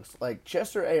 dogs. Like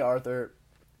Chester A. Arthur.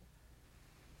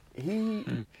 He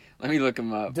Let me look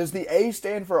him up. does the A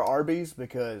stand for Arby's?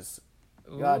 Because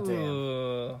goddamn,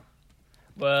 Ooh.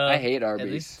 Well, I hate at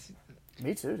Arby's. least-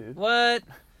 me too, dude. What?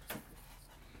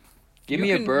 Give You me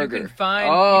can- a you burger. can find-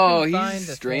 oh, you can find he's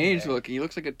a strange thing there. looking. He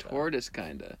looks like a tortoise,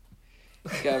 kinda.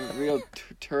 He's got a real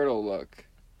turtle look.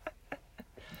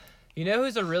 You know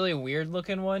who's a really weird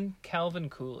looking one? Calvin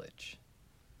Coolidge.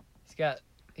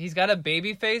 He's got a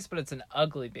baby face, but it's an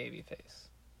ugly baby face.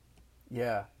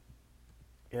 Yeah,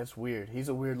 it's weird. He's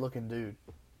a weird looking dude.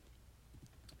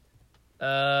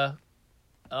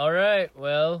 All right.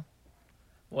 Well,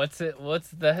 who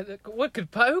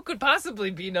could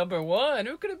possibly be number one?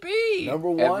 Who could it be? Number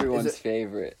one Everyone's is it,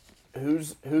 favorite.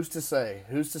 who's to say?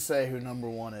 Who's to say who number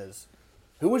one is?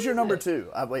 Who was your number two?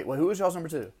 Wait, who was y'all's number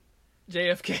two?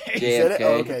 JFK. You said it? JFK.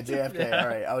 Oh, okay, JFK. Yeah. All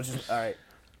right, all right.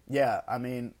 Yeah, I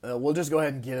mean, we'll just go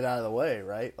ahead and get it out of the way,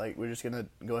 right? Like, we're just gonna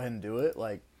go ahead and do it.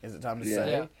 Like, is it time to Yeah.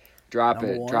 say? Yeah. Drop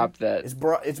Number it. one? Drop that. It's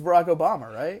Barack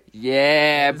Obama, right?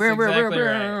 Yeah. That's exactly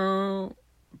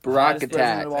Barack Hottest attack.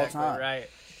 president of all Exactly time. right.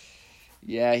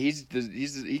 Yeah,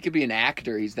 he could be an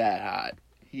actor. He's that hot.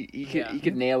 He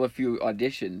could nail a few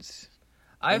auditions.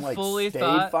 I And, like, fully stayed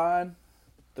thought fine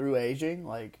through aging.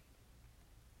 Like,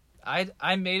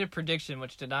 I made a prediction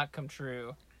which did not come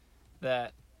true,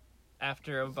 that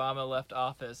after Obama left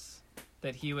office,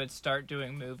 that he would start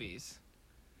doing movies,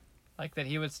 like that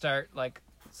he would start like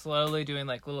slowly doing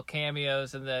like little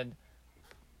cameos, and then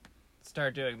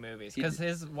start doing movies He- because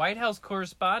his White House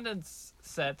Correspondents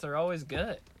sets are always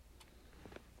good.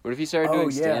 What if he started Oh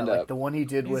doing yeah, stand like up? the one he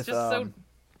did He's with just so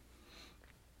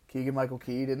Keegan Michael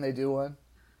Key. Didn't they do one?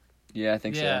 Yeah, I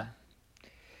think yeah, so.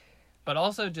 but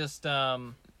also just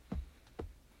the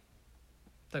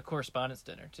Correspondence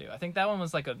Dinner too. I think that one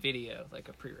was like a video, like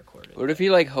a pre-recorded. What if he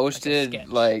like sketch.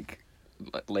 hosted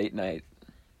late night?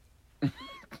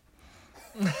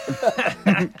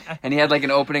 And he had like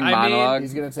an opening I mean- monologue.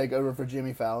 He's gonna take over for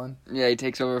Jimmy Fallon. Yeah, he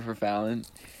takes over for Fallon.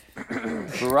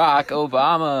 Barack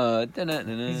Obama.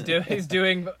 He's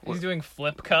doing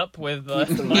Flip Cup with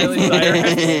Miley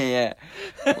Cyrus. Yeah.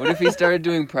 What if he started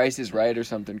doing Price is Right or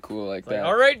something cool like Like, that?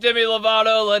 all right, Demi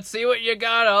Lovato, let's see what you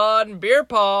got on beer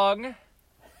pong.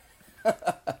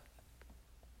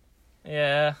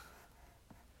 Yeah.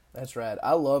 That's rad.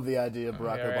 I love the idea of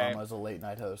Barack Alright. Obama as a late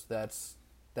night host. That's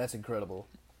incredible.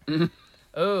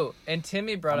 Oh, and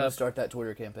Timmy I'm brought gonna up start that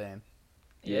Twitter campaign.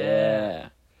 Yeah.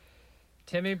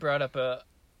 Timmy brought up a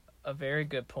very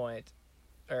good point,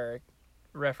 or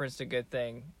referenced a good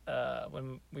thing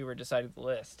when we were deciding the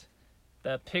list.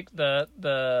 The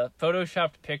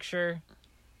photoshopped picture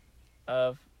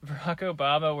of Barack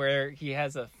Obama where he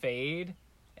has a fade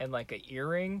and like an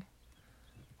earring.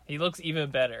 He looks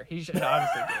even better. He should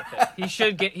honestly get a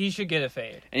fade. He should get a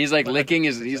fade. And he's like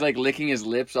 100%. licking his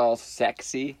lips all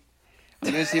sexy.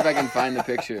 I'm gonna see if I can find the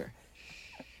picture.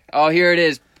 Oh, here it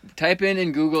is. Type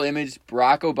in Google image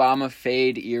Barack Obama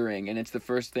fade earring, and it's the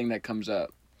first thing that comes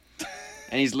up.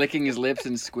 And he's licking his lips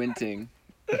and squinting.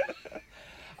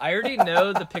 I already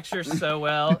know the picture so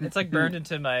well. It's like burned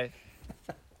into my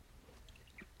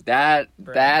That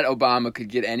brain. Obama could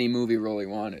get any movie role he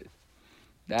wanted.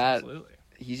 Absolutely.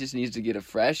 He just needs to get a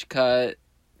fresh cut,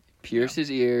 pierce his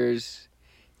ears,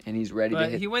 and he's ready to But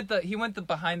hit. he went the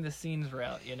behind the scenes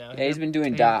route, you know. Yeah, he's been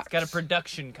doing He's docs. got a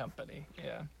production company.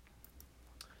 Yeah.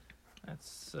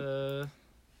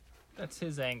 That's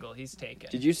his angle he's taken.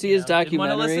 Did you see his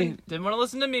documentary? Didn't want to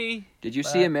listen to me. Did you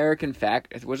see American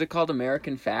Was it called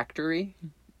American Factory?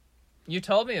 You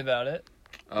told me about it.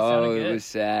 Oh, sounded it good. was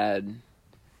sad.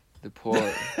 The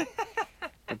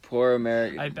poor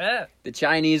American. I bet. The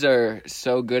Chinese are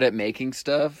so good at making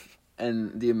stuff,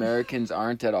 and the Americans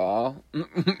aren't at all.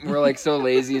 We're like so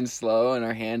lazy and slow, and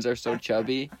our hands are so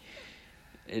chubby.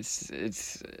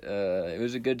 It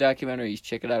was a good documentary. You should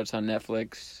check it out. It's on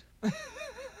Netflix.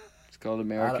 It's called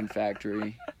American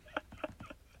Factory.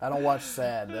 I don't watch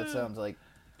sad. That sounds like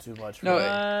too much for No, me.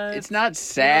 What? it's not You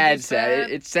sad. don't do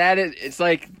sad? It's sad. It's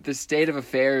like the state of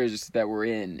affairs that we're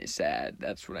in is sad.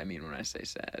 That's what I mean when I say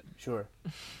sad. Sure.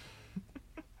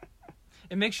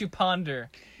 It makes you ponder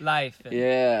life. And,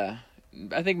 Yeah,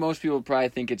 I think most people probably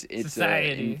think it's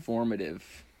Society. informative.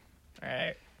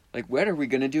 Right. Like, what are we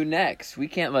gonna do next? We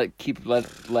can't keep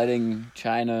letting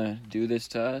China do this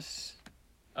to us.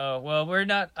 Oh well, we're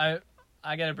not. I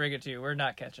gotta bring it to you. We're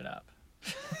not catching up.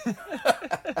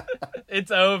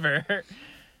 It's over.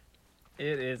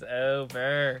 It is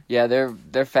over. Yeah,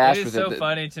 they're fast It is with so it.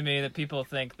 funny to me that people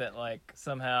think that like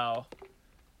somehow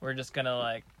we're just gonna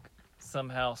like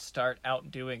somehow start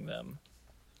outdoing them.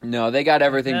 No, they got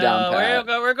everything down pat.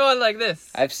 We're going like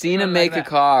this. I've seen Going them like make a that.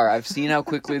 car. I've seen how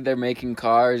quickly they're making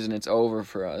cars, and it's over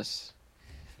for us.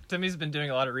 Timmy's been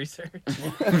doing a lot of research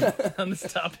on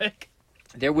this topic.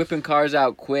 They're whipping cars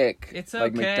out quick. It's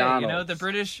like okay. McDonald's. You know,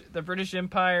 the British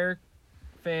Empire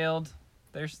failed.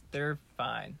 They're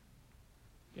fine.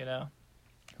 You know,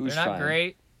 Who's they're not fine?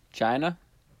 great. China?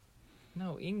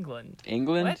 No, England.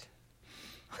 England?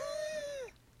 What?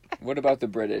 What about the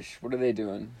British? What are they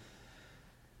doing?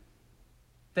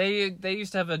 They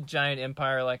used to have a giant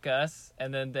empire like us,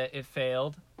 and then it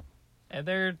failed, and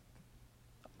they're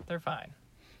fine.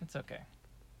 It's okay.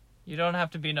 You don't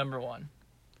have to be number one.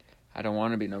 I don't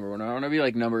want to be number one. I want to be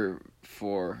like number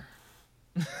 4.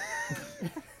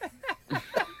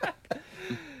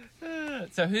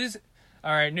 So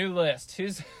all right, new list.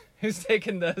 Who's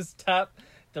taking those top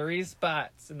 3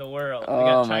 spots in the world? We Oh,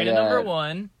 got my China number God.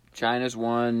 1. China's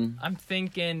 1. I'm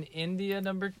thinking India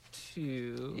number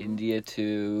 2. India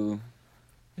 2.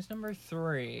 Who's number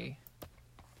 3?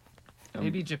 Um,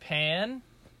 Maybe Japan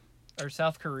or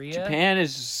South Korea. Japan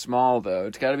is small though.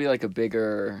 It's got to be like a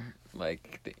bigger,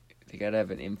 like they got to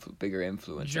have an bigger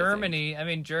influence. I think. Germany. I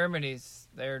mean,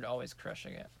 they're always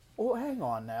crushing it. Well, hang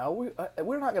on now.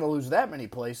 We're not going to lose that many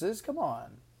places. Come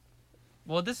on.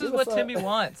 Well, this is Give what us a- Timmy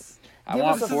wants. I Give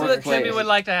want us a This is fourth what place. Timmy would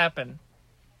like to happen.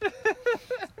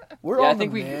 We're Yeah, I on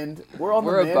think the we- mend. We're on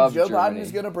we're the mend. above Joe Germany. Biden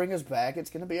is going to bring us back.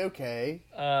 It's going to be okay.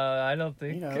 I don't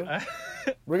think. You know,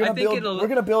 We're We're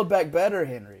going to build back better,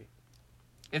 Henry.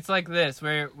 It's like this.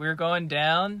 We're going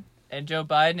down, and Joe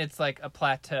Biden. It's like a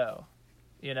plateau.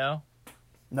 you know.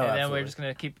 No, and then absolutely. we're just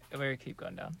gonna keep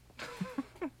going down.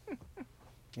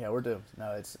 Yeah, we're doomed.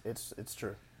 No, it's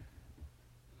true.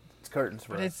 It's curtains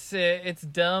for But us. it's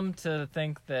dumb to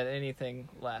think that anything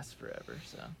lasts forever.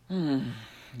 So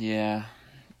Yeah. don't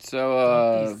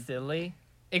So, be silly.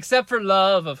 Except for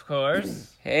love, of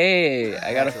course. hey,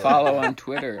 I got a follow on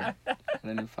Twitter. Got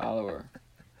a new follower.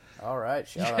 All right,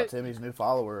 shout out Timmy's new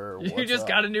follower. You just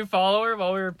got a new follower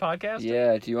while we were podcasting?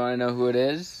 Yeah, do you want to know who it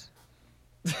is?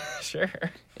 Sure.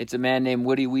 It's a man named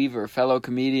Woody Weaver, fellow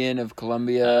comedian of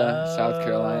Columbia, South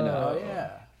Carolina. Oh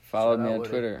yeah. Followed Shout me out on Woody.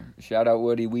 Twitter. Shout out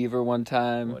Woody Weaver one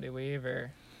time. Woody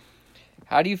Weaver.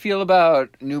 How do you feel about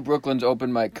New Brooklyn's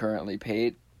open mic currently,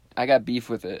 Pate? I got beef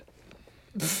with it.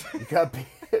 You got.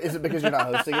 Is it because you're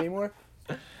not hosting anymore?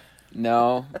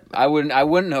 No, I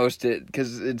wouldn't host it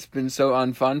because it's been so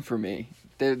unfun for me.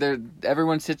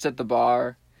 Everyone sits at the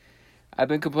bar. I've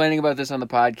been complaining about this on the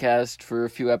podcast for a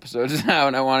few episodes now,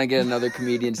 and I want to get another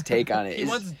comedian's take on it. He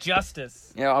wants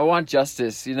justice. You know, I want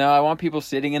justice. You know, I want people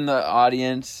sitting in the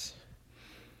audience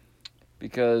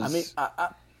because I mean,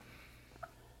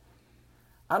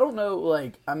 I don't know.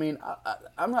 Like, I mean,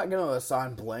 I'm not gonna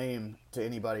assign blame to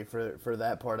anybody for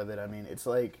that part of it. I mean, it's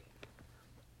like,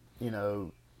 you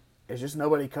know, it's just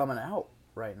nobody coming out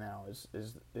right now is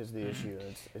the issue.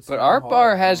 It's But kinda Art hard,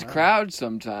 Bar I has don't know. crowds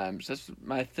sometimes. That's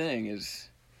my thing is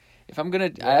if I'm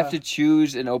going to I Yeah. have to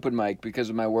choose an open mic because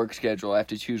of my work schedule. I have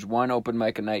to choose one open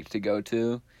mic a night to go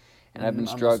to. And I've been I'm the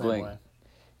same struggling. way.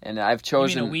 And I've You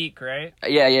chosen mean a week, right?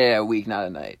 Yeah, a week, not a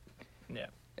night. Yeah.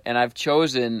 And I've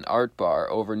chosen Art Bar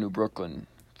over New Brooklyn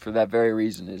for that very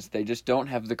reason is they just don't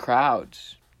have the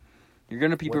crowds. You're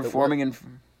going to be performing in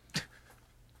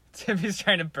Timmy's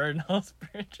trying to burn those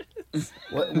bridges.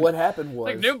 What happened was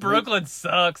Like, New Brooklyn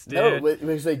sucks, dude. No,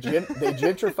 because they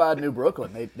gentrified New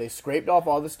Brooklyn. They scraped off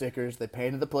all the stickers. They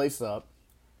painted the place up.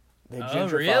 They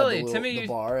gentrified really? the, Timmy, the you-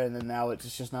 bar, and then now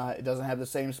it's just not. It doesn't have the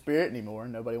same spirit anymore.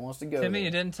 Nobody wants to go. Timmy, there.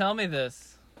 you didn't tell me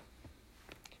this.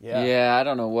 Yeah, I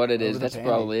don't know what it Over is. the That's panty.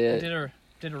 probably They it.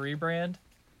 did a rebrand.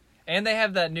 And they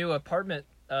have that new apartment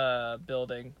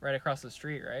building right across the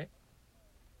street, right?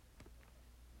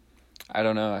 I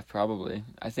don't know.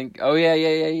 I think. Oh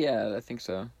yeah. I think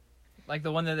so. Like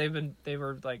the one that they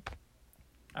were like,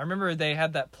 I remember they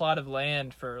had that plot of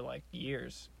land for like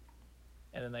years,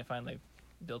 and then they finally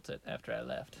built it after I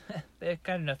left. They had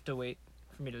kind enough to wait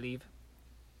for me to leave.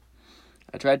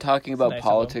 I tried talking about nice of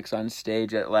politics on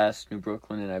stage at last New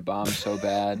Brooklyn, and I bombed so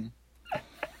bad.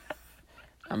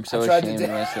 I'm so I tried to ashamed do- of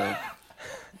myself.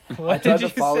 What tried did to you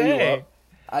follow you say? up.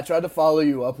 I tried to follow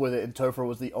you up with it, and Topher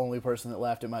was the only person that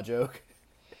laughed at my joke.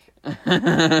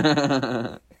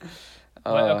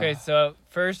 Okay, so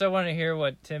first I want to hear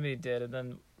what Timmy did, and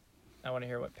then I want to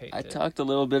hear what Pate I did. talked a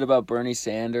little bit about Bernie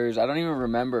Sanders. I don't even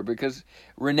remember because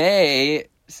Renee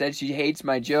said she hates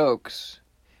my jokes,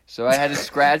 so I had to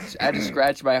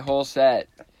scratch my whole set.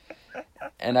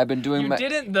 And I've been doing You my.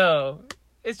 didn't though.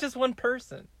 It's just one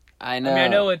person. I know. I mean, I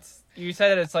know you said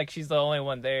that it's like she's the only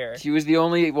one there. She was the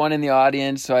only one in the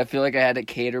audience, so I feel like I had to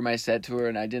cater my set to her,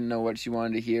 and I didn't know what she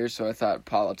wanted to hear, so I thought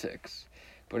politics.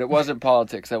 But it wasn't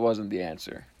politics. That wasn't the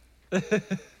answer.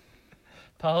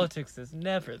 Politics is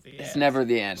never the It's answer. never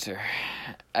the answer.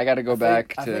 I got to go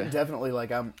back I to. think definitely,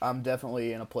 like I'm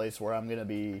definitely in a place where I'm gonna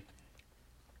be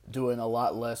doing a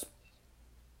lot less.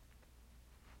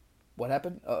 What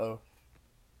happened? Uh-oh.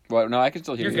 Well, no, I can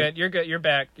still hear You're you. good. You're good. You're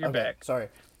back. You're Okay, back. sorry.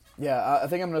 Yeah, I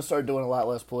think I'm gonna start doing a lot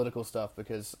less political stuff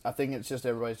because I think it's just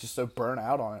everybody's just so burnt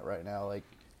out on it right now. Like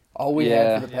all we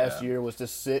Yeah. had for the past Yeah. year was to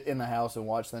sit in the house and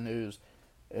watch the news,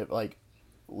 like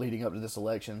leading up to this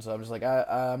election. So I'm just like,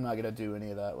 I'm not gonna do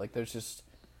any of that. Like there's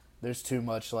too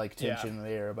much like tension in the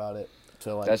air about it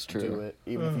to like That's true. do it.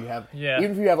 Even if you have Yeah.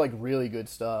 even if you have like really good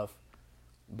stuff,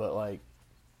 but like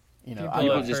you know,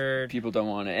 People I, have- People don't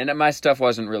want it, and my stuff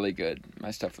wasn't really good.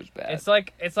 My stuff was bad. It's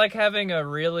like having a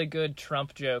really good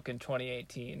Trump joke in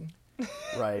 2018.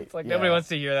 right. It's like yeah. nobody wants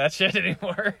to hear that shit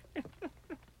anymore.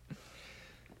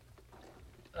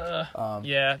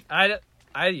 Yeah, I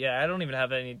don't even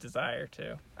have any desire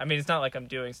to. I mean, it's not like I'm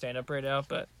doing stand up right now,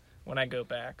 but when I go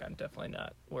back, I'm definitely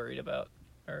not worried about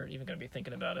or even going to be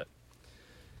thinking about it.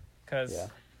 Cuz Yeah.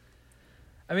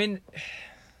 I mean,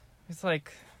 it's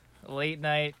like late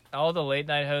night. All the late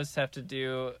night hosts have to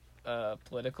do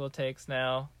political takes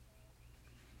now.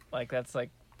 Like that's like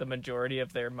the majority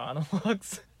of their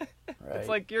monologues. Right. It's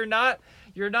like you're not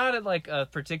like a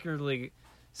particularly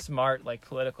smart like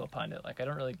political pundit. Like I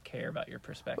don't really care about your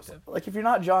perspective. Like if you're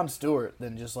not Jon Stewart,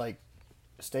 then just like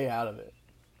stay out of it.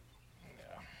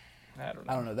 I don't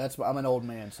know. I don't know. I'm an old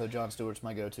man, so Jon Stewart's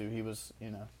my go-to. He was, you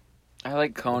know. I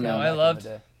like Conan. No, back I in the loved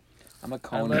day. I'm a I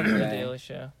Conan love the guy. Daily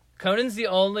Show. Conan's the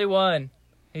only one.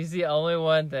 He's the only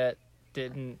one that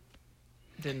didn't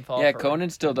fall Yeah, for Conan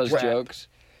still does trap. jokes.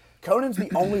 Conan's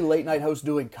the only late night host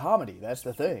doing comedy. That's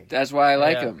the thing. That's why I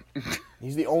like Yeah. him.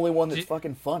 He's the only one that's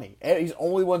fucking funny. And he's the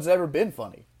only one that's ever been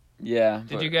funny. Yeah.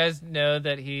 Did but- you guys know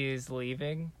that he's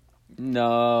leaving?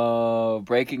 No,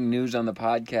 breaking news on the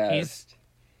podcast.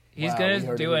 He's Wow, we gonna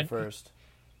heard do it it. first.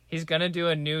 He's gonna do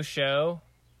a new show,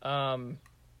 but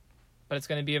it's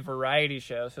gonna be a variety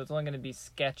show, so it's only gonna be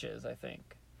sketches, I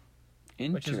think.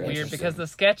 Which is weird Interesting. because the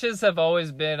sketches have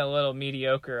always been a little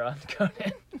mediocre on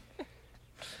Conan.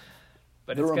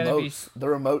 But The it's gonna be the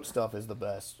remote stuff is the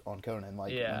best on Conan.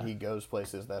 Like Yeah. when he goes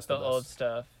places, that's the the old best.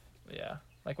 stuff. Yeah.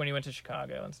 Like when he went to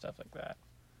Chicago and stuff like that.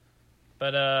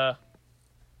 But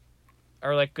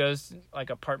or like goes like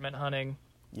apartment hunting.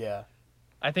 Yeah.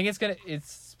 I think it's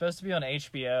supposed to be on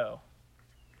HBO.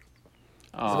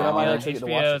 Aw, So I might on actually get to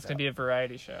watch HBO, it it's gonna now. be a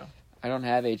variety show. I don't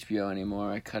have HBO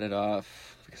anymore. I cut it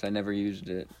off because I never used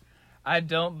it. I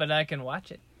don't, but I can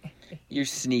watch it. You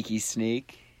sneaky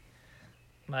sneak.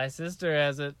 My sister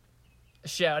has it.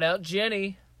 Shout out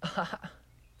Jenny.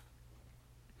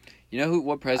 You know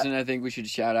what president I think we should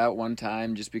shout out one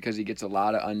time just because he gets a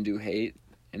lot of undue hate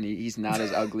and he's not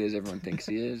as ugly as everyone thinks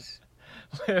he is?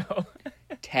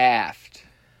 Taft.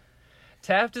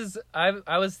 Taft is.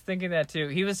 I was thinking that too.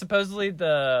 He was supposedly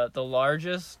the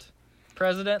largest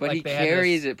president, But like he they had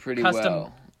carries this it pretty custom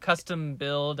well. custom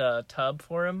build tub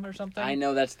for him or something. I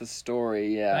know that's the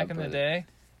story, yeah. back in the but- day,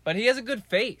 but he has a good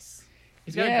face.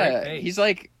 He's got a yeah, great face. he's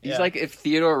like Yeah. if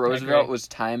Theodore Roosevelt agree. was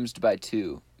times by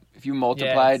 2. If you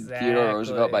multiplied Theodore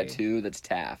Roosevelt by exactly. 2, that's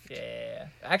Taft. Yeah.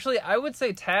 Actually, I would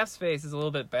say Taft's face is a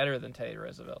little bit better than Teddy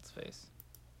Roosevelt's face.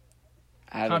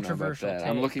 I don't know about Controversial that.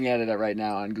 I'm take. looking at it right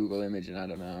now on Google Image and I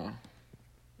don't know.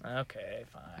 Okay,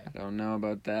 fine. I don't know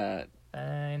about that.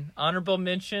 Fine. Honorable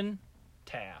mention,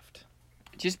 Taft.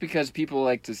 Just because people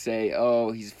like to say,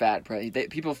 "Oh, he's fat,"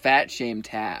 people fat shame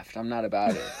Taft. I'm not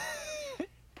about it.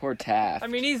 Poor Taft. I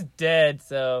mean, he's dead,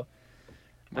 so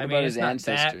what I about mean, his it's not that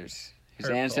ancestors? His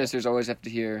hurtful. ancestors always have to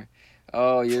hear,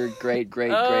 "Oh, your great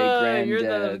great Oh, great you're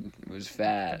granddad was the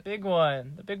fat." big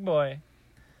one, the big boy.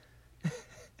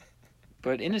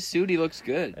 But in a suit, he looks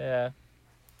good. Yeah,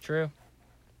 true.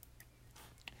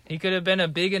 He could have been a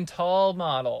big and tall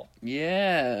model.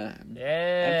 Yeah. Yeah.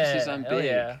 Emphasis on hell big.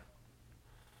 Yeah.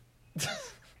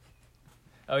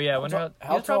 Oh yeah. I wonder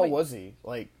How tall was he?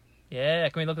 Like, Yeah.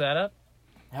 Can we look that up?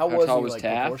 how How was tall he was like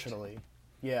Taft? proportionally?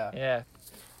 Yeah. Yeah.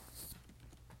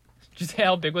 Did you say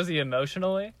how big was he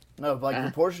emotionally? No, but, like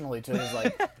proportionally to his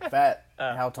like fat.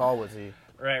 How tall was he?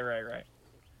 Right.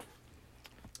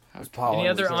 How Was tall? Paul Any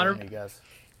other was honor- he, guys?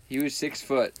 He was 6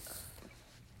 foot.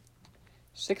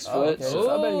 6 Oh, foot. okay. So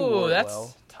I bet he Ooh, wore it that's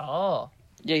well. tall.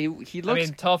 Yeah, he I looks.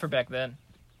 mean, tall for back then.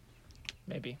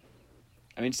 Maybe.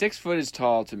 6 foot is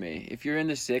tall to me. If you're in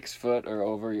the 6 foot or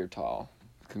over, you're tall.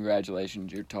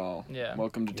 Congratulations, you're tall. Yeah.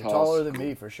 Welcome to You're tall. taller than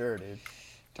me for sure, dude.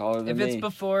 Taller than If me. it's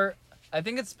before, I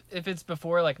think if it's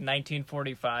before like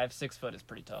 1945, 6 foot is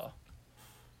pretty tall.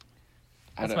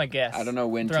 I That's don't- my guess. I don't know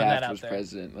when Throwing that Taft out was there.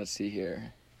 president. Let's see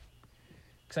here.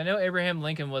 Because I know Abraham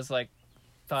Lincoln was like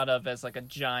thought of as like a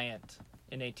giant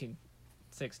in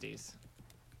 1860s,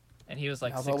 and he was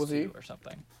like How tall was he? 6'2" or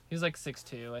something. He was like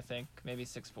 6'2", I think, maybe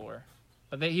 6'4".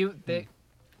 But they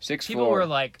 6'4". people were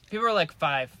like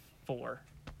 5'4".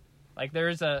 Like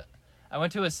I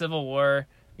went to a Civil War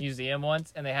museum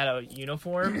once, and they had a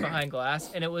uniform behind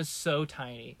glass, and it was so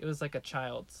tiny. It was like a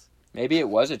child's. Maybe it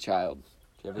was a child.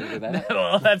 Did you ever look at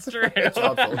Well, that's true. Child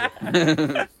soldier.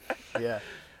 that? Yeah.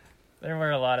 There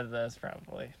were a lot of those,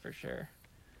 probably, for sure.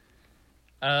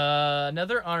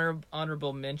 Another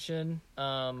honorable mention,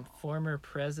 former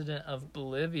president of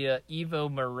Bolivia,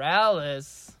 Evo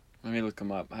Morales, Let me look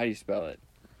him up. How do you spell it?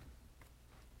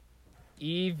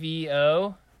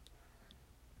 EVO,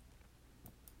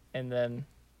 and then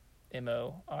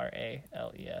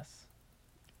Morales.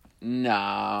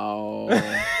 No.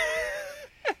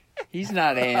 He's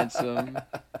not handsome.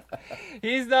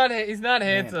 He's not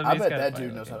handsome. Man, I He's bet kinda that funny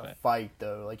dude knows how looking, to fight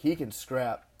though. Like he can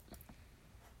scrap. but-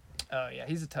 Oh yeah,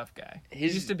 he's a tough guy. He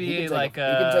His- used to He be can take like he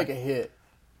can take a hit.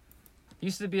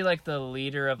 used to be like the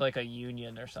leader of like a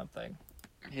union or something.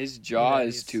 His jaw Yeah,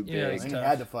 is he's- too you know, big. he's He tough.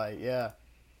 had to fight. Yeah.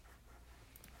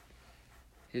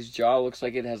 His jaw looks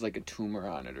like it has like a tumor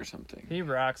on it or something. He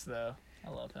rocks though. I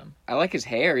love him. I like his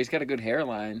hair. He's got a good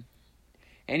hairline.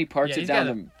 And he parts it he's down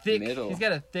got the a thick. middle. He's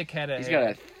got a thick head of He's hair.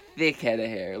 got a thick head of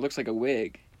hair. It looks like a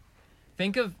wig.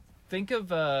 Think of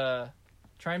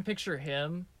try and picture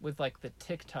him with like the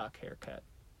TikTok haircut.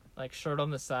 Like short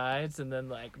on the sides and then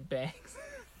like bangs.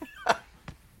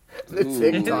 The Ooh.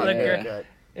 TikTok Like, haircut.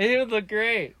 It would look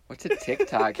great. What's a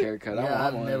TikTok haircut? I Yeah,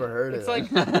 I've want never one. heard of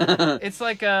It's that.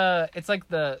 like it's like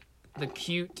the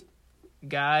cute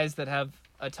guys that have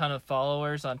a ton of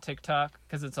followers on TikTok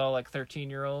because it's all like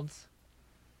 13-year-olds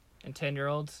and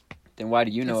 10-year-olds. Then why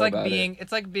do you know It's like about being it?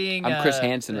 it's like being I'm Chris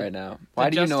Hansen the- right now. the Why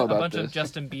do you know a about bunch this? of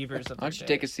Justin Biebers of Why don't you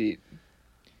take a seat?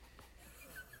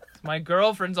 My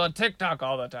girlfriend's on TikTok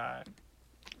all the time.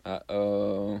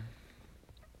 Uh-oh.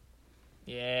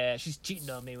 Yeah, she's cheating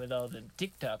on me with all them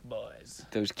TikTok boys.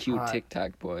 Those cute Hot.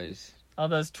 TikTok boys. All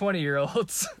those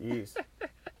 20-year-olds. Jeez.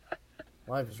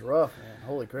 Life is rough, man.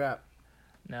 Holy crap.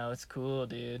 No, it's cool,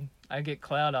 dude. I get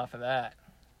clout off of that.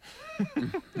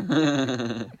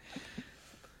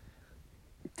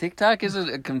 TikTok is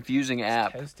a confusing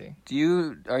app. Toasty.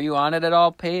 Are you on it at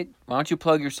all, Pate? Why don't you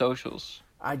plug your socials?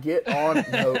 I get on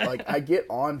I get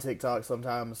on TikTok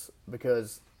sometimes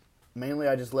because mainly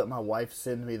I just let my wife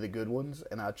send me the good ones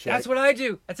and I check That's what I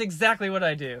do. That's exactly what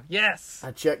I do. Yes.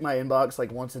 I check my inbox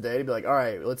like once a day to be like, all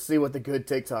right, let's see what the good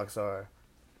TikToks are.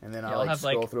 And then I I'll like have,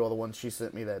 scroll like- through all the ones she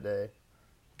sent me that day.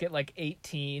 Get like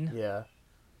 18. Yeah.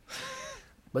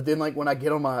 But then like when I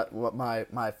get on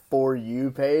my For You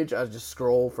page, I just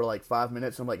scroll for like 5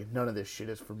 minutes and I'm like, none of this shit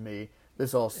is for me.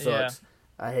 This all sucks.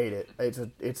 I hate it.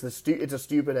 It's a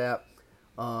stupid app.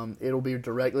 It'll be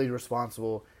directly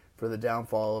responsible for the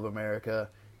downfall of America,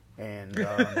 and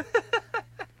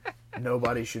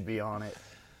nobody should be on it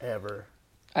ever.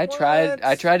 I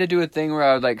tried to do a thing where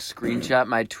I would like screenshot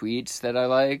my tweets that I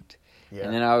liked, Yeah.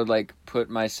 and then I would like put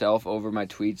myself over my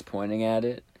tweets pointing at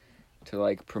it to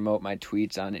like promote my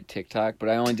tweets on TikTok. But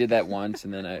I only did that once,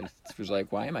 and then I was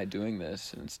like, why am I doing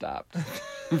this? And stopped.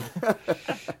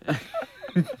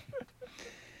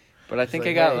 But I think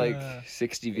like, I got hey, like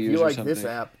 60 If views you or like something. this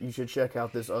app, you should check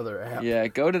out this other app. Yeah,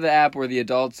 go to the app where the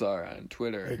adults are on Hey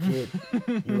Twitter. kid,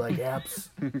 you like apps?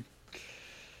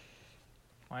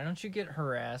 Why don't you get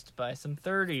harassed by some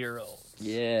 30-year-olds?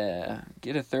 Yeah,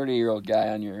 get a 30-year-old guy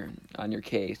on your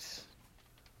case.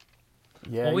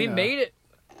 Yeah. Well, we you know. made it.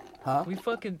 Huh? We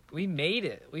made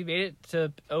it. We made it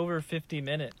to over 50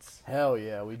 minutes. Hell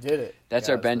yeah, we did it. That's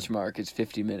our guys. benchmark. It's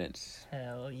 50 minutes.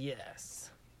 Hell yes.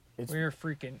 It's- We're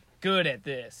freaking good at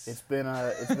this. It's been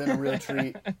a real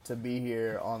treat to be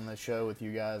here on the show with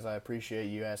you guys. I appreciate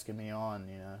you asking me on.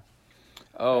 You know.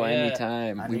 Oh, Yeah.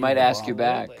 anytime. I We need might a ask you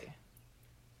back. Absolutely.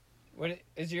 What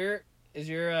is your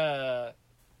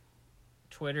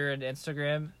Twitter and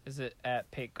Instagram? Is it at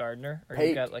Pate Gardner, or you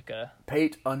Pate. got like a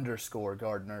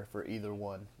Pate_Gardner for either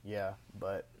one. Yeah,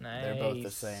 but they're both the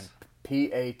Nice. same.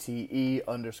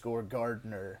 PATE_Gardner.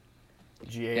 GARDNER.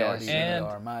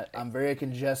 I'm very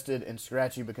congested and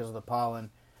scratchy because of the pollen.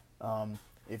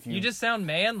 If You just sound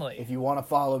manly. if you want to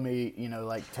follow me, you know,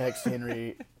 like text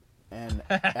Henry and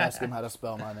ask him how to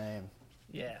spell my name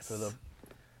Yes. for the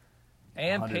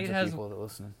And hundreds Pate of has people that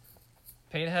listen.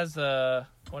 Pate has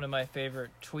one of my favorite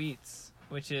tweets,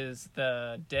 which is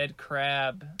the dead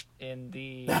crab in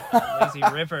the lazy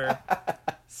river,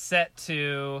 set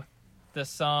to the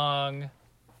song.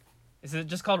 Is it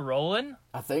just called "Rollin'"?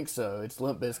 I think so. It's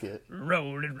Limp Bizkit.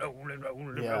 Rollin', rollin',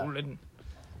 rollin', Yeah. rollin'.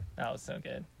 That was so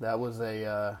good. That was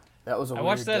a weird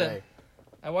watched that day.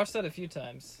 I watched that a few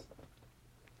times.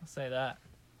 I'll say that.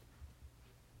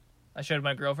 I showed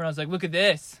my girlfriend. I was like, "Look at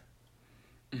this."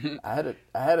 I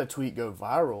had a tweet go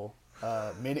viral,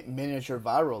 miniature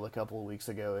viral a couple of weeks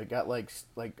ago. It got like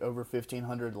over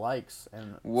 1,500 likes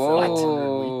and 700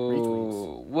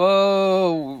 retweets.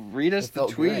 Whoa! Read us It the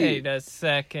felt tweet. good. Wait a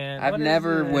second. I've What is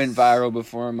never this? went viral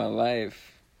before in my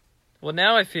life. Well,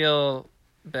 now I feel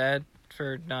bad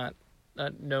for not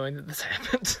knowing that this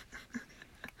happened.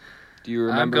 Do you I'm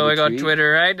remember going the on tweet?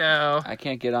 Twitter right now. I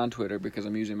can't get on Twitter because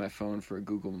I'm using my phone for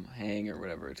Google Hang or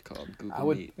whatever it's called. Google I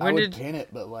would Meet. I When would did- pin it,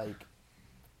 but like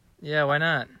Yeah, why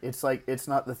not? it's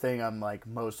not the thing I'm like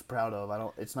most proud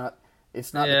of. It's not Yeah.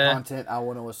 the content I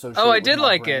want to associate. Oh, I with did my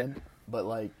like it. brand, but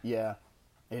like yeah,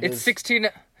 It's is-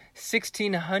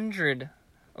 1,600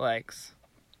 likes.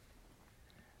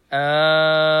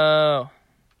 Oh,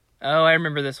 I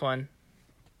remember this one.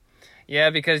 Yeah,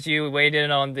 because you weighed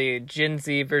in on the Gen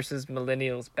Z versus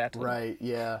Millennials battle. right.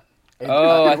 Yeah. It-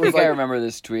 Oh, it I was think I like- remember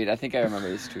this tweet. I think I remember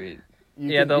this tweet.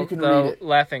 Yeah, you can read the it.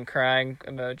 laughing, crying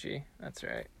emoji. That's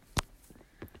right.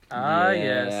 Yeah,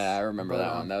 Yes. I remember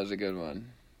that But, one. That was a good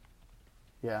one.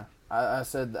 Yeah, I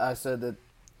said that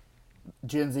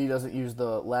Gen Z doesn't use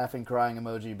the laughing crying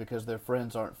emoji because their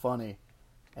friends aren't funny,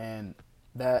 and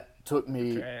that took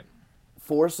me That's right.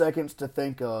 4 seconds to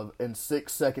think of and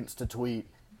 6 seconds to tweet,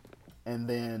 and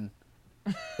then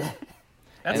That's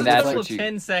And a that's total what of you-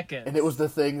 10 seconds. and it was the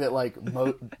thing that like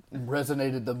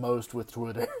resonated the most with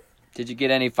Twitter. Did you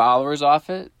get any followers off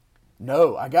it?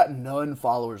 No, I got none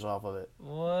followers off of it.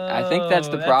 Whoa. I think that's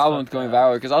the problem with going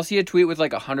viral, because I'll see a tweet with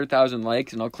like 100,000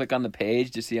 likes, and I'll click on the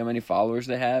page to see how many followers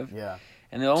they have. Yeah.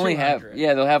 And they'll only have 200.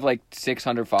 they'll have like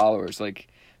 600 followers. Like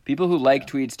people who like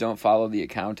tweets don't follow the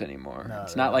account anymore. No,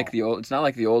 it's they not like don't. it's not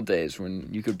like the old days when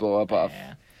you could blow up off.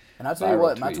 Yeah. And I tell you Viral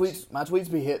what, tweets. my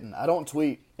tweets be hitting. I don't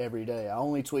tweet every day. I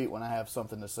only tweet when I have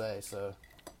something to say. So,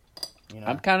 you know.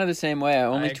 I'm kind of the same way. I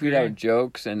only tweet agree. out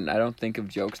jokes, and I don't think of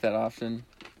jokes that often.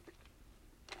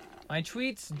 My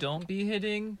tweets don't be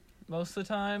hitting most of the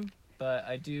time, but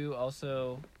I do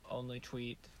also only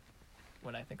tweet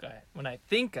when I think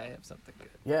I have something good.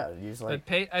 Yeah, you just like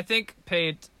But I think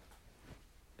Pate's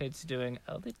doing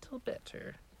a little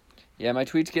better. Yeah, my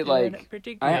tweets get Doing like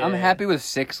pretty I'm good. happy with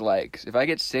 6 likes. If I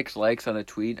get 6 likes on a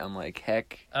tweet, I'm like,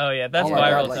 heck. Oh yeah, that's oh my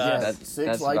viral God, like, to yeah, us. That's-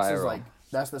 6 likes is viral. like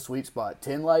that's the sweet spot.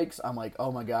 10 likes, I'm like,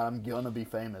 oh my God, I'm gonna be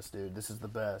famous, dude. This is the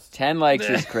best. 10 likes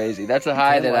is crazy. That's a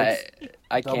high 10 that likes,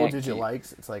 I Double can't digit keep.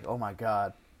 likes, it's like, oh my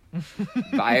God.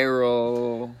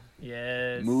 Viral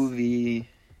Yes. movie.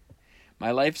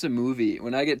 My life's a movie.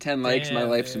 When I get 10 likes, my Damn,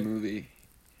 life's dude. a movie.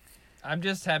 I'm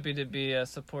just happy to be a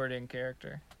supporting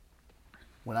character.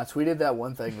 When I tweeted that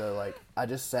one thing though, like I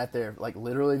just sat there like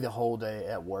literally the whole day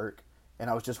at work, and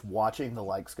I was just watching the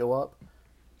likes go up,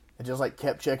 and just like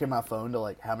kept checking my phone to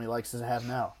like how many likes does it have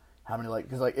now? How many like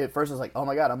because like at first I was like, oh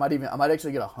my God, I might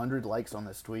actually get 100 likes on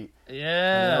this tweet. And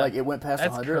Yeah. then, like it went past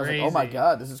That's 100. I was like, oh my crazy.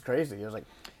 God, this is crazy. I was like,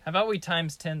 How about we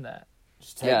times 10 that?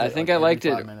 just take Yeah, I it, think like, I every liked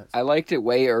 5 it. minutes. I liked it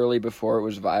way early before it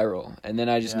was viral, and then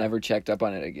I just Yeah. never checked up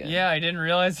on it again. Yeah, I didn't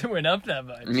realize it went up that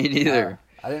much. Me neither.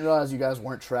 I didn't realize you guys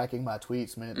weren't tracking my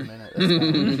tweets minute to minute.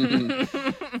 That's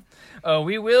kinda- Oh,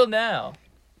 we will now.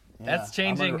 yeah. That's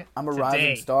changing I'm a today.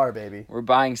 rising star, baby. We're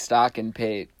buying stock in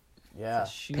Pate. Yeah,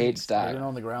 Shoot. Pate stock. even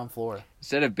on the ground floor.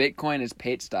 Instead of Bitcoin, it's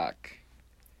Pate stock.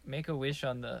 Make a wish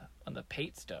on the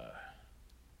Pate Star.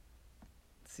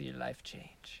 See your life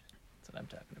change. That's what I'm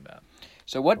talking about.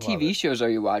 So what I love TV it. shows are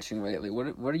you watching lately? What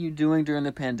are you doing during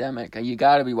the pandemic? You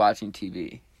got to be watching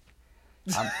TV.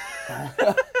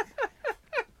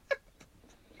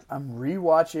 I'm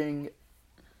rewatching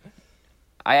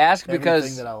I ask everything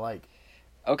because that I like.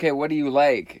 okay, what do you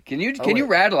like? Can you wait.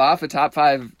 rattle off the top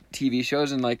 5 TV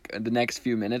shows in like the next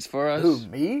few minutes for us? Who,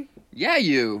 me? Yeah,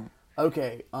 you.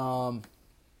 Okay, Oh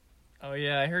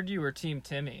yeah, I heard you were Team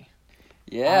Timmy.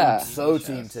 Yeah. I'm so Shows.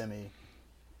 Team Timmy.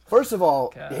 First of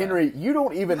all, God. Henry, you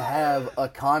don't even have a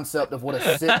concept of what a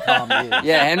sitcom is.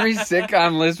 Yeah, Henry's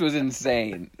sitcom list was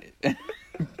insane.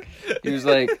 He was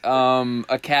like,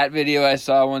 a cat video I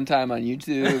saw one time on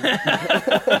YouTube.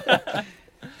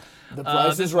 The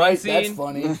Price this is Right. one That's scene-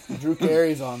 funny. Drew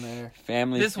Carey's on there.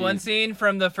 Family This one Feud. scene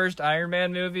from the first Iron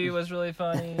Man movie was really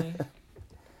funny.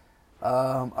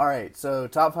 All right, so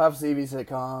top 5 TV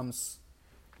sitcoms.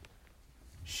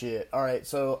 Shit. All right,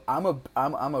 so I'm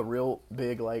a real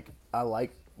big I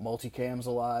like multicams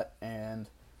a lot, and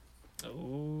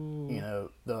Ooh. you know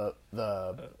the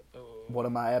one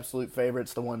of my absolute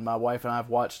favorites, the one my wife and I have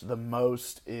watched the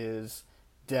most is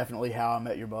definitely How I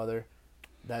Met Your Mother.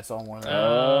 That's on one of them.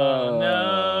 Oh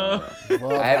no.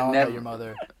 Love I have How I never- Met Your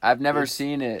Mother. I've never It's-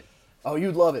 seen it. Oh,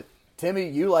 you'd love it. Timmy,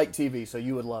 you like TV, so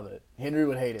you would love it. Henry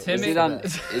would hate it. Timmy- Is It's it the on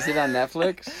best. is it on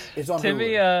Netflix? It's on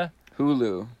Timmy, Hulu.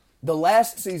 Hulu. The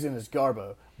last season is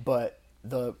Garbo, but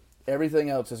everything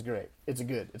else is great. It's a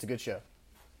good show.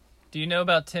 do you know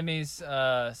about Timmy's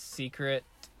secret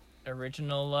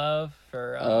original love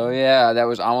for Oh yeah, that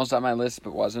was almost on my list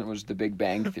but wasn't, was The Big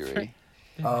Bang Theory.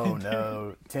 Oh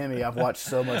no, Timmy! I've watched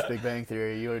so much Big Bang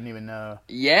Theory, you wouldn't even know.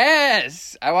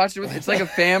 Yes! I watched it with, it's like a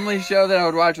family show that I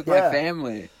would watch with my Yeah.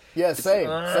 family. Yeah, same.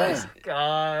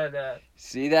 God.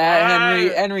 See that,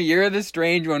 Henry? Ah. Henry, you're the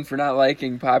strange one for not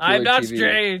liking popular I'm not TV.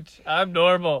 strange. I'm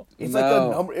normal. It's No. like the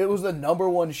number. It was the number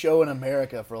 1 show in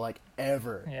America for like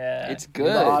ever. Yeah. It's You're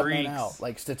the good. odd Freaks. man out.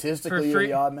 Like For statistically, you're free-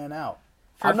 the odd man out.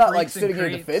 for I'm not like freaks and sitting here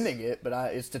creeps. defending it, but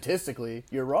it's statistically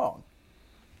you're wrong.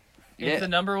 It's Yeah. the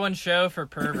number 1 show for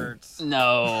perverts.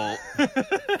 No.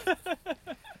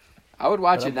 I would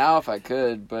watch it now if I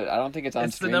could, but I don't think it's on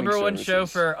It's the streaming number 1 show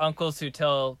services. for uncles who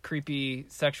tell creepy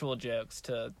sexual jokes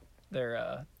to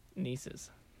their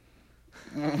nieces.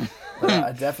 But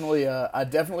I definitely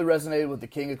resonated with the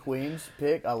King of Queens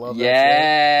pick. I love that show.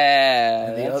 Yeah,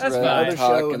 And the that's That's what fine. I'm other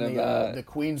show talking in about. the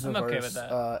Queens I'm okay with verse,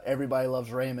 that. Everybody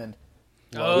Loves Raymond.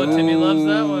 Oh, Timmy loves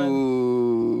that one.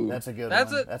 Ooh. That's a good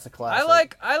That's one. a That's a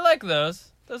classic. I like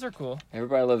those. Those are cool.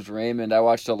 Everybody Loves Raymond. I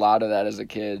watched a lot of that as a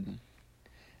kid.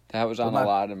 That was on Well, a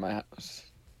my- lot in my house.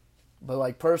 But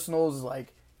like personals, is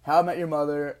like How I Met Your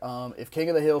Mother. If King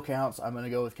of the Hill counts, I'm gonna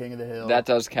go with King of the Hill. That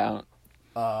does count.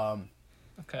 Um,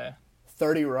 Okay.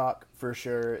 30 Rock for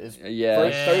sure is. Yeah.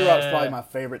 30 Rock's probably my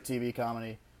favorite TV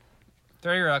comedy.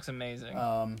 30 Rock's amazing.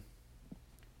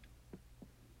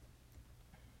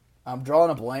 I'm drawing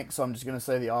a blank, so I'm just gonna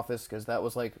say The Office because that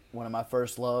was like one of my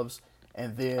first loves.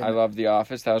 And then I love The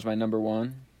Office. That was my number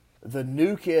one. The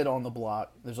New Kid on the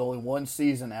Block. There's only one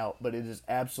season out, but it is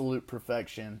absolute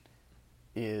perfection.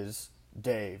 Is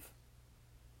Dave.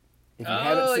 If you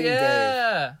haven't seen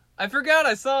Dave, I forgot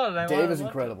I saw it. Dave is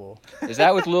incredible. Is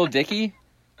that with Lil Dicky?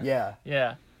 Yeah,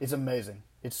 Yeah, it's amazing.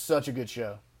 It's such a good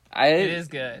show. it is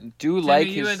good. Do Timmy, like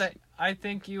his. I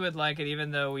think you would like it,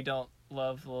 even though we don't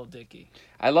love Lil Dicky.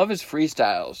 I love his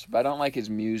freestyles, but I don't like his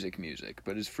music.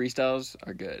 But his freestyles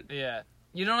are good. Yeah,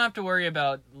 you don't have to worry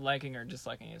about liking or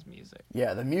disliking his music.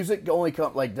 Yeah, the music only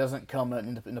doesn't come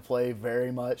into play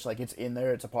very much. Like it's in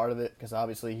there, it's a part of it because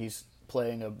obviously he's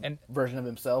playing a version of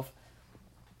himself.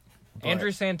 But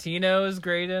Andrew Santino is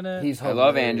great in it. He's I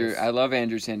love Andrew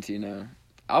Santino.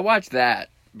 I'll watch that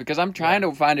because I'm trying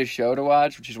to find a show to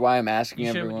watch, which is why I'm asking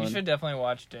everyone. You should definitely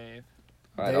watch Dave.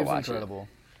 All right, Dave's I'll watch incredible.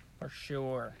 For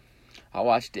sure. I'll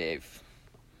watch Dave.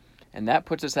 And that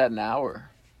puts us at an hour.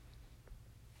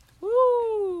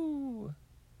 Woo!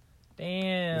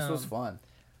 Damn. This was fun.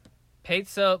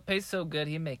 Pate's so good,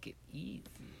 he make it easy.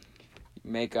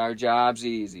 Make our jobs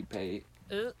easy, Pate.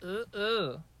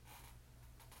 Ooh.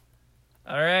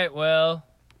 All right, well,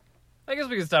 I guess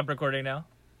we can stop recording now.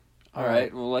 All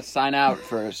right, well, let's sign out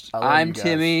first. I love I'm you guys.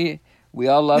 Timmy. We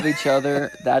all love each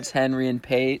other. That's Henry and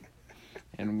Pate.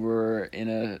 And we're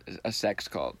in a sex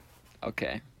cult.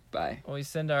 Okay, bye. We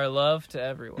send our love to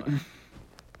everyone.